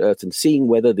planet Earth and seeing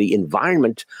whether the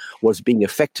environment was being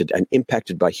affected and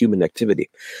impacted by human activity.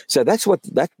 So that's what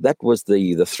that was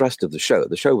the thrust of the show.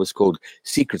 The show was called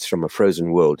Secrets from a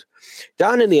Frozen World.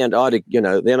 Down in the Antarctic, there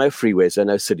are no freeways, there are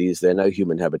no cities, there are no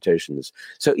human habitations.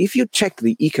 So if you check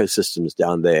the ecosystems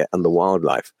down there and the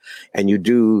wildlife, and you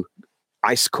do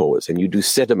ice cores and you do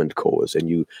sediment cores and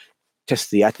you test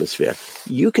the atmosphere.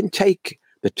 You can take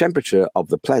the temperature of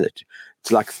the planet.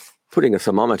 It's like putting a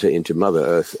thermometer into Mother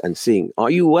Earth and seeing,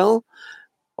 are you well?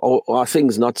 Or are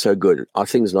things not so good? Are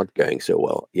things not going so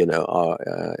well? You know,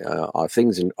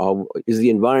 is the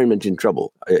environment in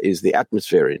trouble? Is the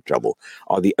atmosphere in trouble?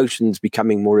 Are the oceans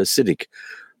becoming more acidic?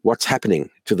 What's happening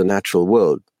to the natural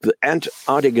world? The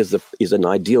Antarctic is an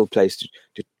ideal place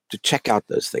to check out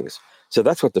those things. So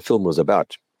that's what the film was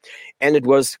about. And it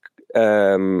was,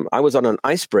 I was on an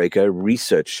icebreaker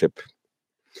research ship,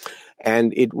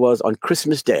 and it was on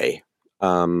Christmas Day,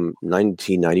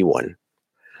 1991.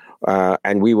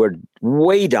 And we were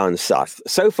way down south,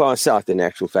 so far south in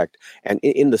actual fact. And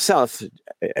in the south,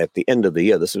 at the end of the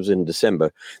year, this was in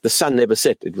December, the sun never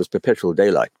set. It was perpetual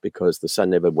daylight because the sun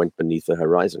never went beneath the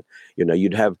horizon. You know,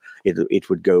 you'd have, it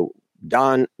would go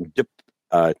down, dip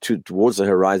towards the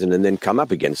horizon and then come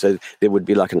up again. So there would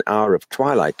be like an hour of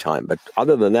twilight time. But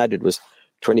other than that, it was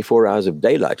 24 hours of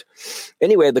daylight.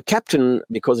 Anyway, the captain,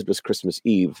 because it was Christmas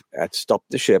Eve, had stopped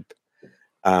the ship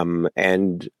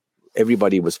and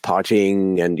everybody was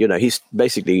partying, and, you know, he's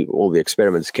basically all the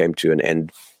experiments came to an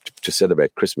end to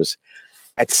celebrate Christmas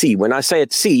at sea. When I say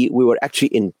at sea, we were actually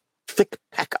in thick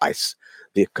pack ice.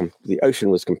 The ocean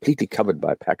was completely covered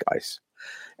by pack ice.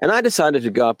 And I decided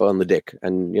to go up on the deck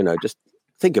and, you know, just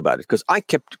think about it, because I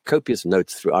kept copious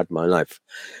notes throughout my life.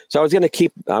 So I was going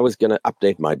to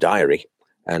update my diary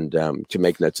and to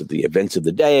make notes of the events of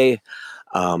the day.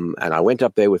 And I went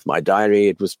up there with my diary.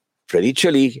 It was pretty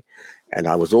chilly, and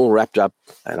I was all wrapped up,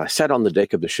 and I sat on the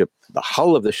deck of the ship. The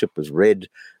hull of the ship was red.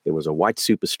 There was a white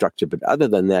superstructure, but other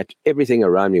than that, everything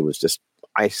around me was just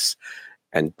ice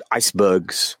and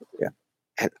icebergs. Yeah.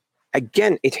 And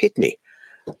again, it hit me.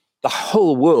 The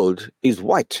whole world is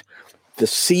white. The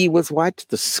sea was white.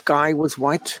 The sky was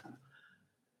white.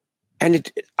 And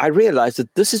I realized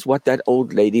that this is what that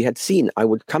old lady had seen. I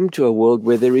would come to a world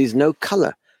where there is no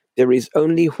color. There is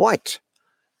only white.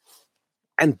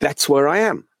 And that's where I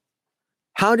am.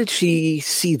 How did she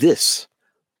see this?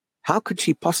 How could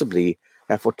she possibly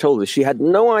have foretold this? She had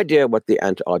no idea what the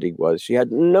Antarctic was. She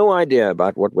had no idea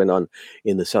about what went on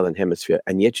in the Southern Hemisphere.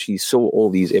 And yet she saw all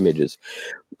these images.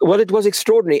 Well, it was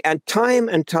extraordinary. And time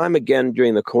again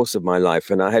during the course of my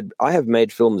life, and I have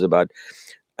made films about,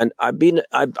 and I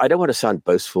don't want to sound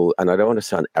boastful, and I don't want to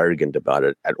sound arrogant about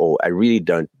it at all. I really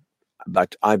don't.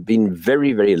 But I've been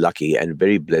very, very lucky and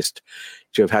very blessed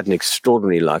to have had an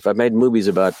extraordinary life. I've made movies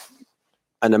about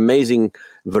an amazing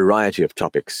variety of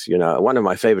topics. You know, one of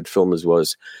my favorite films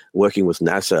was working with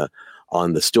NASA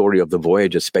on the story of the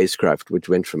Voyager spacecraft, which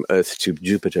went from Earth to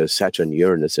Jupiter, Saturn,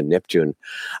 Uranus, and Neptune.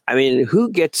 I mean,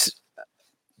 who gets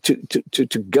to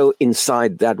go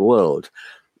inside that world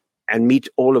and meet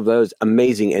all of those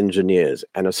amazing engineers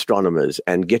and astronomers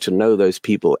and get to know those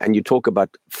people? And you talk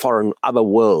about foreign other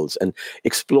worlds and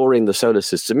exploring the solar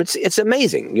system. It's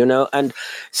amazing, you know. And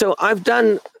so I've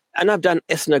done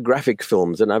ethnographic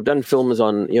films, and I've done films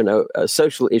on, you know,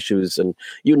 social issues and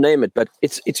you name it. But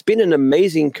it's been an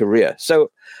amazing career. So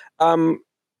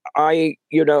I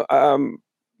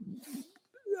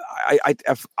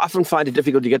often find it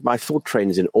difficult to get my thought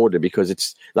trains in order, because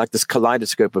it's like this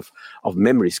kaleidoscope of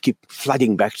memories keep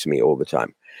flooding back to me all the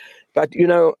time. But, you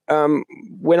know,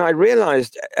 when I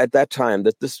realized at that time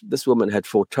that this woman had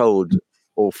foretold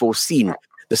or foreseen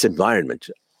this environment,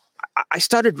 I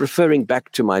started referring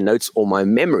back to my notes or my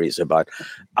memories about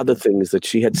other things that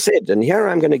she had said. And here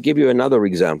I'm going to give you another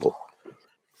example.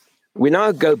 We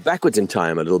now go backwards in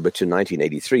time a little bit to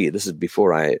 1983. This is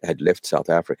before I had left South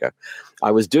Africa.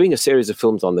 I was doing a series of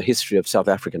films on the history of South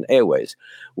African Airways,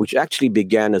 which actually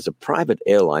began as a private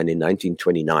airline in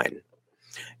 1929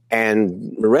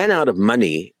 and ran out of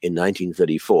money in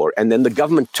 1934. And then the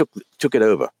government took it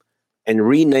over and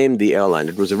renamed the airline.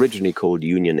 It was originally called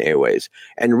Union Airways,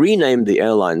 and renamed the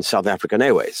airline South African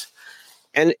Airways.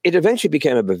 And it eventually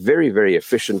became a very, very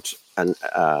efficient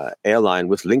airline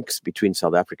with links between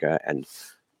South Africa and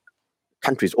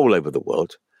countries all over the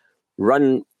world,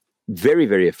 run very,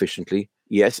 very efficiently.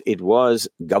 Yes, it was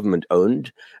government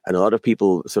owned, and a lot of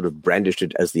people sort of brandished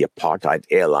it as the apartheid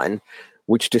airline,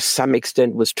 which to some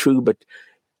extent was true, but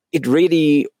it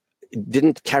really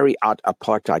didn't carry out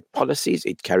apartheid policies.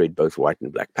 It carried both white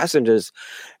and black passengers.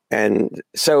 And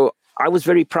so I was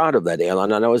very proud of that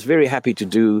airline, and I was very happy to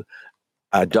do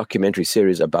a documentary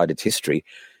series about its history,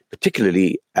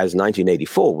 particularly as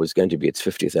 1984 was going to be its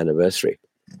 50th anniversary.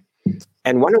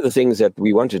 And one of the things that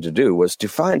we wanted to do was to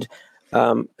find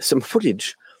some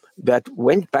footage that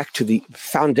went back to the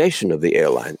foundation of the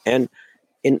airline. And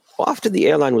after the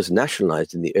airline was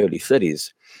nationalized in the early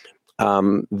 30s,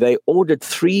 they ordered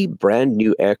 3 brand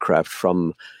new aircraft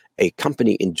from a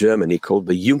company in Germany called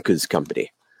the Junkers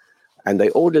Company. And they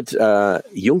ordered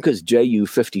Junkers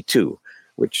Ju-52,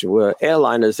 which were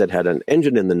airliners that had an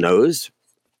engine in the nose,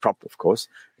 prop, of course,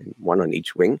 and one on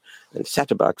each wing, and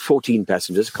sat about 14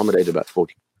 passengers, accommodated about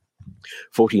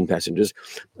 14 passengers.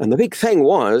 And the big thing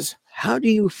was, how do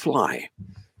you fly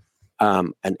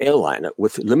an airliner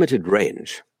with limited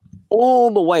range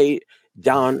all the way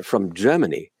down from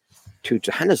Germany to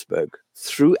Johannesburg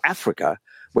through Africa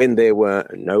when there were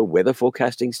no weather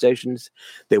forecasting stations,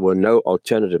 there were no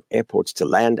alternative airports to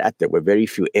land at, there were very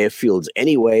few airfields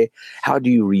anyway. How do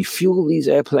you refuel these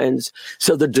airplanes?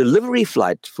 So the delivery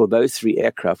flight for those 3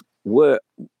 aircraft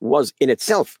was in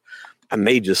itself a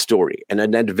major story and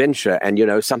an adventure,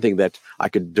 and something that I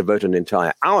could devote an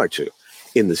entire hour to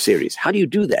in the series. How do you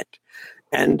do that?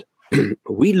 And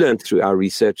we learned through our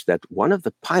research that one of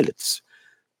the pilots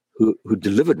who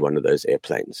delivered one of those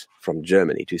airplanes from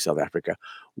Germany to South Africa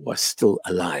was still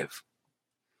alive.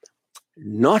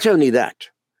 Not only that,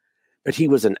 but he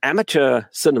was an amateur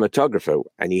cinematographer,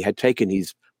 and he had taken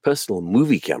his personal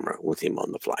movie camera with him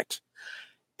on the flight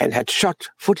and had shot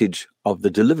footage of the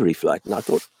delivery flight. And I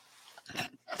thought,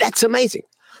 that's amazing.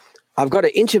 I've got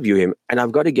to interview him, and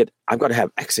I've got to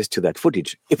have access to that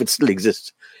footage, if it still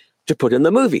exists, to put in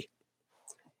the movie.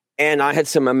 And I had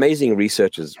some amazing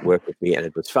researchers work with me, and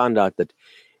it was found out that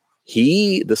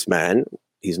this man,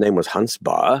 his name was Hans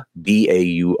Baur,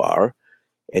 B-A-U-R,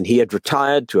 and he had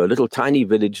retired to a little tiny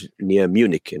village near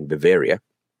Munich in Bavaria,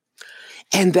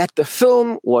 and that the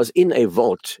film was in a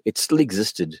vault. It still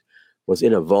existed, was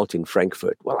in a vault in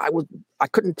Frankfurt. Well, I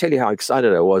couldn't tell you how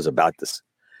excited I was about this.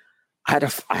 I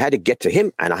had to get to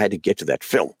him, and I had to get to that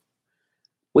film,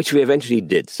 which we eventually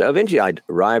did. So eventually I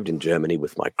arrived in Germany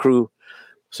with my crew,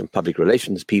 some public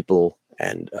relations people,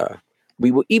 and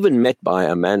we were even met by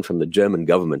a man from the German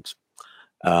government,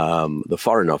 the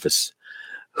Foreign Office,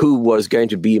 who was going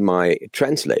to be my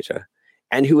translator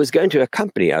and who was going to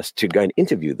accompany us to go and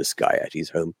interview this guy at his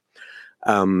home,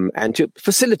 and to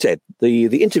facilitate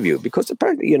the interview, because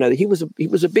apparently, he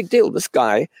was a big deal. This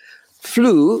guy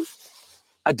flew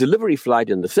a delivery flight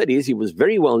in the 30s. He was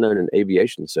very well known in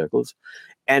aviation circles,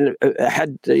 and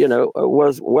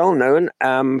was well known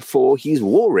for his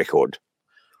war record.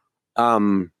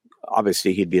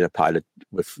 Obviously, he'd been a pilot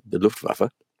with the Luftwaffe,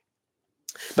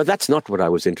 but that's not what I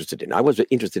was interested in. I was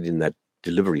interested in that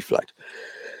delivery flight.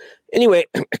 Anyway,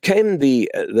 came the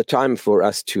time for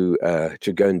us to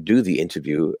go and do the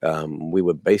interview. We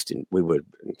were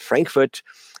in Frankfurt,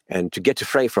 and to get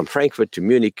from Frankfurt to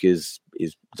Munich is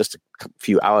just a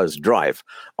few hours drive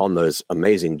on those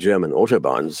amazing German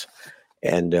autobahns.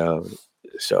 And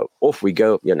so off we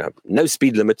go, no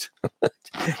speed limit.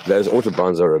 Those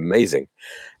autobahns are amazing.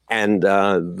 And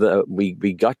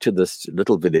we got to this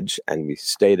little village, and we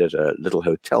stayed at a little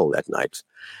hotel that night.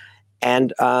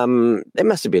 And there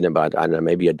must have been about, I don't know,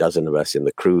 maybe a dozen of us in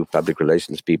the crew, public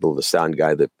relations people, the sound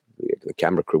guy, the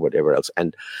camera crew, whatever else.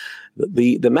 And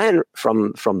the man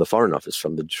from the Foreign Office,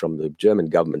 from the German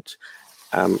government,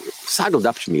 sidled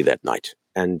up to me that night.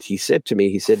 And he said to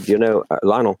me,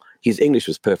 Lionel, his English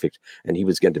was perfect, and he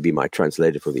was going to be my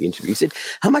translator for the interview. He said,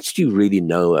 how much do you really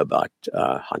know about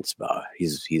Hans Baur,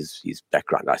 his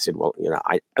background? I said, well,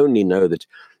 I only know that,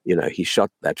 he shot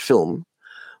that film,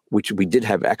 which we did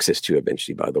have access to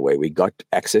eventually, by the way. We got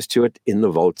access to it in the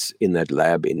vaults in that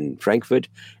lab in Frankfurt,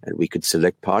 and we could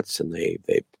select parts, and they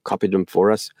copied them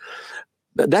for us.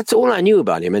 But that's all I knew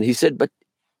about him. And he said, but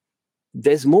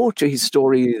there's more to his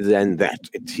story than that.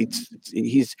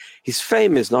 His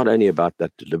fame is not only about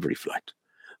that delivery flight.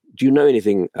 Do you know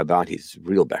anything about his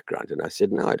real background? And I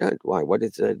said, no, I don't. Why? What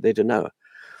is there to know?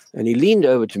 And he leaned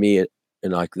over to me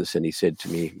and like this, and he said to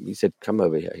me, come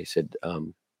over here. He said,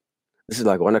 this is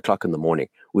like 1 o'clock in the morning.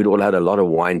 We'd all had a lot of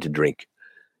wine to drink.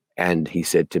 And he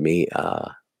said to me,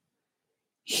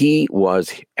 he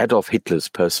was Adolf Hitler's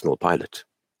personal pilot.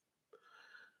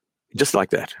 Just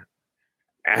like that.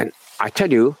 And I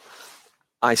tell you,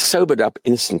 I sobered up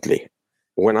instantly.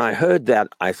 When I heard that,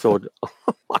 I thought,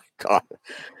 oh my God,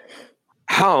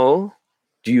 how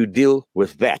do you deal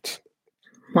with that?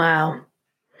 Wow.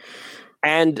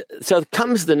 And so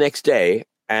comes the next day,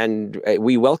 and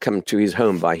we welcomed to his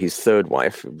home by his third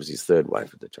wife. It was his third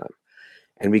wife at the time.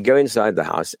 And we go inside the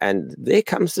house, and there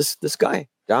comes this guy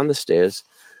down the stairs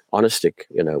on a stick,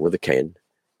 with a cane.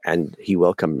 And he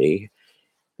welcomed me.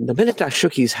 And the minute I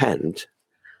shook his hand,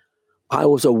 I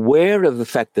was aware of the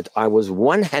fact that I was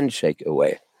one handshake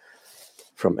away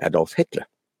from Adolf Hitler.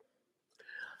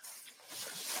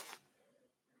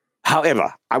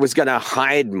 However, I was going to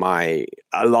hide my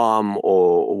alarm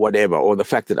or whatever, or the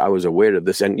fact that I was aware of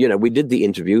this. And, we did the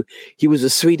interview. He was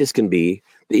as sweet as can be.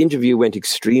 The interview went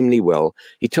extremely well.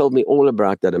 He told me all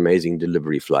about that amazing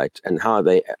delivery flight and how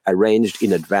they arranged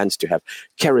in advance to have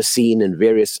kerosene in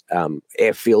various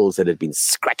airfields that had been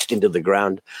scratched into the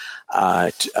ground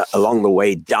along the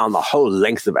way down the whole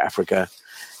length of Africa.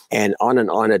 And on and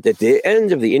on. At the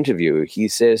end of the interview, he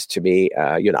says to me,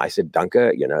 I said,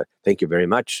 Danke, thank you very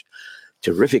much.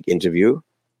 Terrific interview.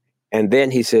 And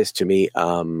then he says to me,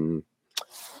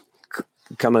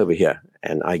 come over here.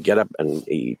 And I get up and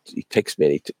he takes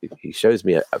me and he shows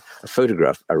me a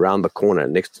photograph around the corner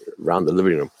around the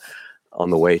living room on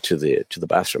the way to the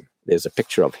bathroom. There's a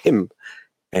picture of him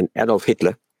and Adolf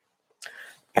Hitler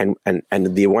and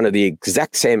one of the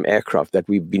exact same aircraft that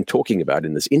we've been talking about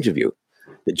in this interview,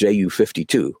 the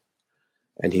Ju-52.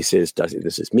 And he says,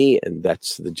 this is me, and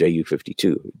that's the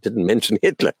Ju-52. He didn't mention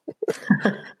Hitler.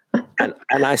 and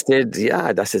I said,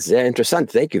 yeah, that is very interesting.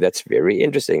 Thank you. That's very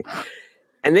interesting.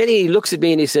 And then he looks at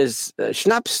me and he says,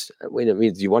 Schnaps, when it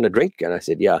means you want a drink? And I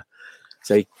said, yeah.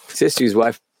 So he says to his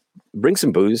wife, bring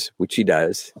some booze, which he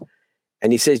does.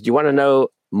 And he says, do you want to know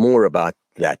more about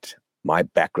that, my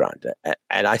background?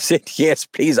 And I said, yes,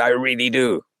 please, I really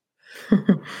do.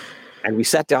 And we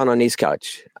sat down on his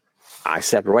couch. I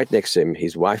sat right next to him.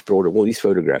 His wife brought all these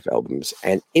photograph albums.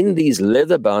 And in these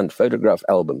leather-bound photograph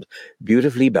albums,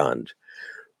 beautifully bound,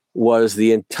 was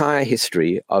the entire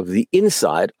history of the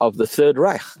inside of the Third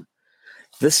Reich.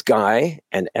 This guy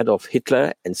and Adolf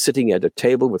Hitler, and sitting at a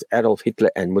table with Adolf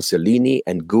Hitler and Mussolini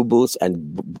and Goebbels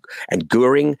and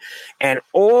Goering, and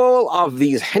all of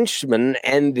these henchmen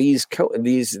and these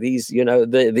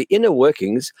the inner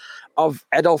workings of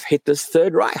Adolf Hitler's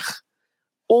Third Reich.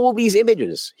 All these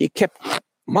images. He kept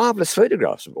marvelous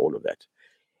photographs of all of that.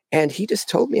 And he just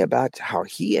told me about how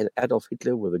he and Adolf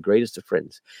Hitler were the greatest of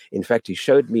friends. In fact, he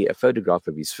showed me a photograph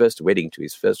of his first wedding to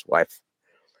his first wife.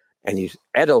 And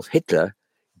Adolf Hitler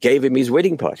gave him his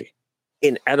wedding party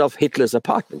in Adolf Hitler's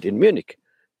apartment in Munich.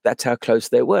 That's how close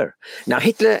they were. Now,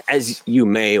 Hitler, as you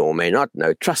may or may not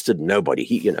know, trusted nobody.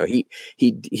 He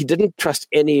didn't trust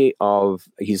any of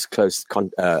his close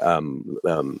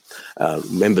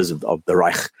members of the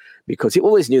Reich, because he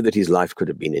always knew that his life could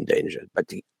have been in danger.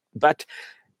 But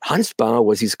Hans Bahr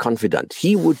was his confidant.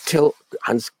 He would tell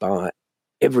Hans Bahr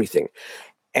everything.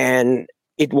 And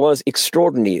it was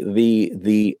extraordinary,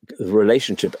 the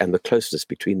relationship and the closeness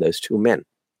between those two men.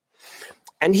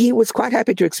 And he was quite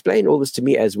happy to explain all this to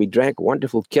me as we drank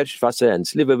wonderful Kirschwasser and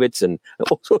Slivovitz and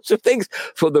all sorts of things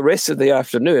for the rest of the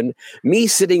afternoon. Me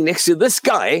sitting next to this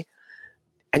guy,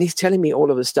 and he's telling me all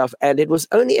of this stuff. And it was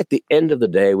only at the end of the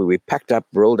day where we packed up,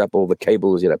 rolled up all the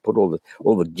cables, put all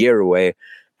the gear away,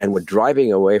 and were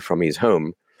driving away from his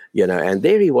home, and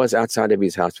there he was outside of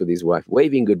his house with his wife,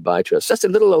 waving goodbye to us. Just a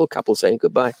little old couple saying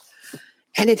goodbye.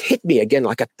 And it hit me again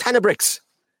like a ton of bricks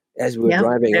as we were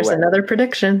driving there's away. There's another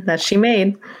prediction that she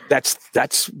made. That's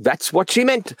what she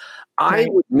meant. I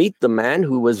would meet the man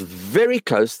who was very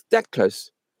close, that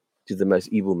close to the most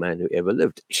evil man who ever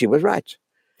lived. She was right.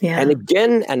 Yeah. And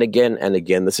again and again and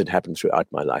again, this had happened throughout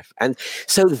my life. And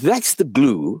so that's the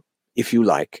glue, if you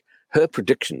like, her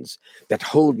predictions that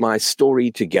hold my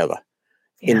story together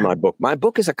in my book. My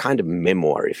book is a kind of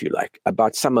memoir, if you like,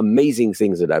 about some amazing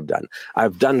things that I've done.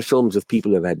 I've done films with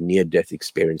people who have had near-death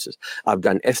experiences. I've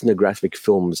done ethnographic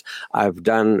films. I've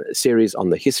done a series on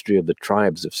the history of the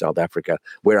tribes of South Africa,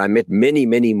 where I met many,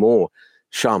 many more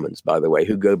shamans, by the way,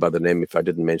 who go by the name, if I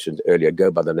didn't mention it earlier,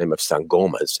 go by the name of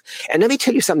Sangomas. And let me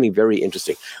tell you something very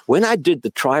interesting. When I did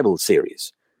the tribal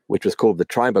series, which was called The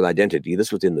Tribal Identity,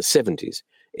 this was in the 70s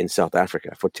in South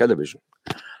Africa for television,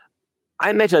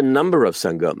 I met a number of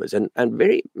Sangomas, and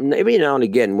every now and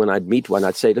again when I'd meet one,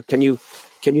 I'd say, look, can you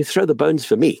throw the bones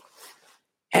for me?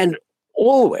 And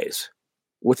always,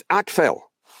 without fail,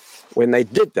 when they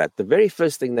did that, the very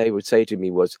first thing they would say to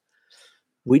me was,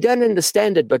 we don't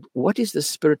understand it, but what is the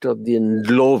spirit of the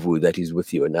Ndlovu that is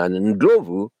with you? And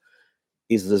Ndlovu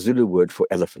is the Zulu word for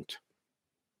elephant.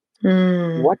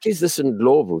 What is this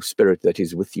Ndlovu spirit that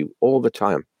is with you all the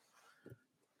time?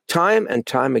 Time and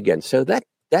time again. So that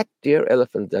dear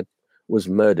elephant that was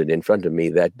murdered in front of me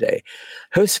that day,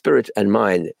 her spirit and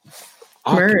mine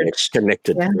are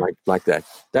connected like that.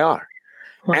 They are.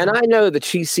 Wow. And I know that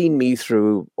she's seen me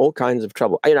through all kinds of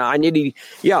trouble.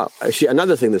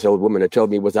 Another thing this old woman had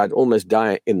told me was I'd almost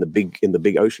die in the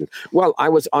big ocean. Well, I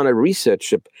was on a research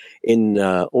ship in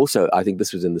also, I think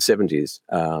this was in the 70s,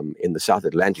 in the South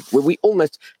Atlantic, where we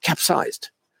almost capsized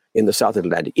in the South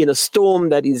Atlantic in a storm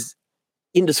that is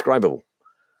indescribable.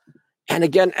 And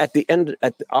again, at the end,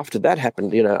 after that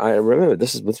happened, I remember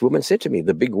this woman said to me,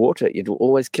 the big water, it will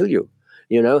always kill you,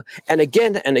 and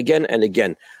again and again and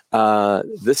again, her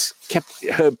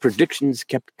predictions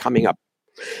kept coming up.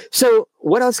 So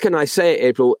what else can I say,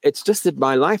 April? It's just that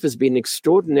my life has been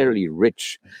extraordinarily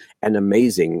rich and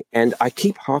amazing. And I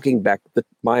keep harking back that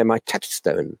my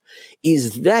touchstone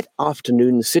is that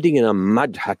afternoon sitting in a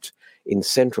mud hut in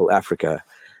Central Africa,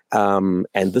 and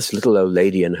this little old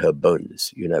lady and her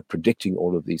bones, predicting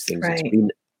all of these things. Right. It's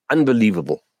been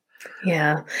unbelievable.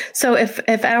 Yeah. So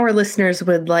if our listeners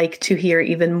would like to hear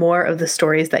even more of the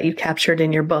stories that you captured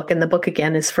in your book, and the book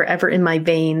again is Forever in My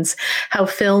Veins, How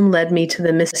Film Led Me to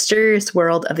the Mysterious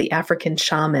World of the African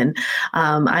Shaman,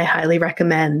 I highly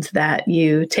recommend that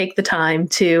you take the time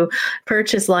to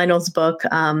purchase Lionel's book,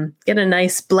 get a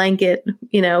nice blanket,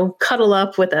 cuddle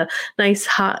up with a nice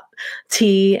hot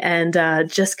tea and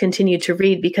just continue to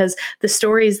read, because the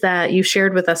stories that you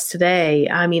shared with us today,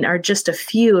 are just a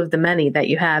few of the many that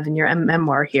you have in your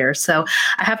memoir here. So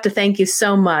I have to thank you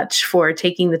so much for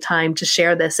taking the time to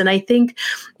share this. And I think,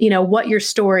 what your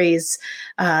stories,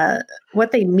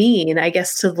 what they mean, I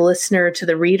guess, to the listener, to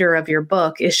the reader of your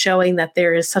book, is showing that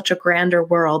there is such a grander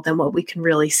world than what we can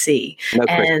really see. No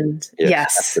and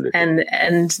yes, and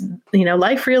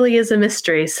life really is a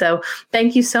mystery. So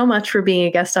thank you so much for being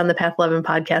a guest on the Path 11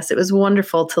 podcast. It was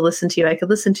wonderful to listen to you. I could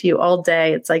listen to you all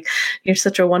day. It's like you're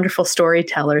such a wonderful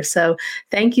storyteller. So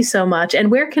thank you so much.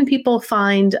 And where can people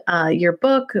find your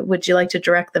book? Would you like to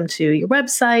direct them to your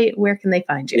website? Where can they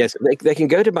find you? Yes, they can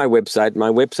go to my website. My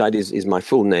website is my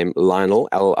full name, Lionel,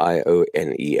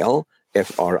 Lionel,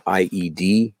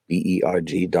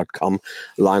 FRIEDBERG.com,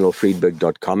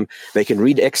 LionelFriedberg.com. They can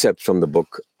read excerpts from the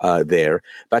book there.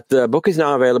 But the book is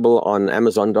now available on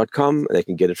Amazon.com. They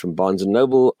can get it from Barnes &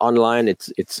 Noble online.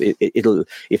 It'll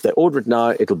if they order it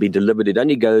now, it'll be delivered. It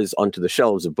only goes onto the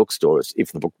shelves of bookstores,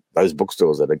 if those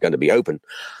bookstores that are going to be open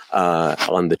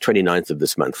on the 29th of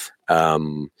this month.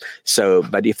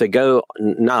 But if they go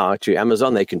now to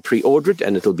Amazon, they can pre-order it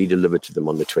and it'll be delivered to them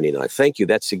on the 29th. Thank you.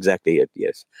 That's exactly it.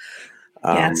 Yes.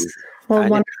 Yes. Well,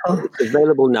 wonderful. It's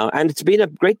available now. And it's been a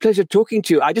great pleasure talking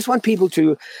to you. I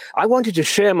wanted to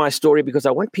share my story because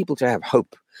I want people to have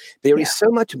hope. There is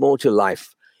so much more to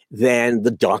life than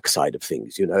the dark side of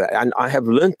things, and I have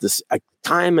learned this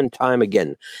time and time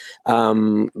again.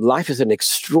 Life is an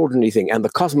extraordinary thing, and the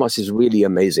cosmos is really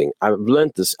amazing. I've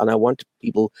learned this, and I want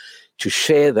people to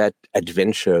share that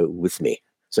adventure with me.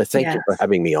 So thank you for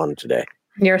having me on today.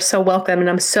 You're so welcome. And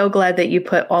I'm so glad that you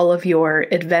put all of your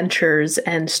adventures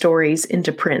and stories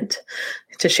into print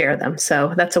to share them.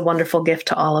 So that's a wonderful gift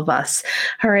to all of us.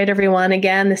 All right, everyone.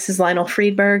 Again, this is Lionel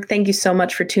Friedberg. Thank you so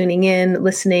much for tuning in,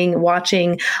 listening,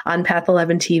 watching on Path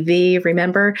 11 TV.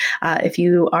 Remember, if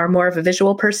you are more of a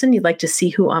visual person, you'd like to see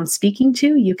who I'm speaking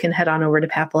to, you can head on over to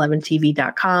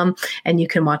path11tv.com and you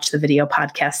can watch the video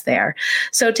podcast there.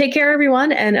 So take care,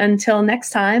 everyone. And until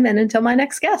next time, and until my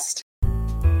next guest.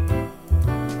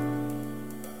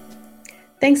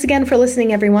 Thanks again for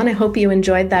listening, everyone. I hope you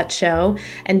enjoyed that show.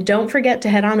 And don't forget to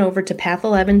head on over to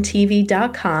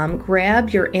path11tv.com, grab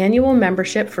your annual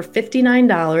membership for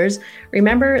 $59.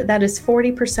 Remember, that is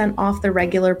 40% off the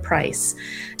regular price.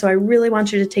 So I really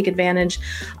want you to take advantage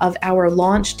of our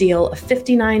launch deal of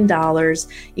 $59.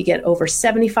 You get over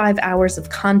 75 hours of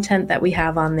content that we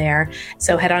have on there.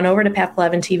 So head on over to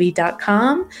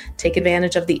path11tv.com, take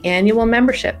advantage of the annual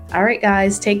membership. All right,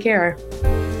 guys, take care.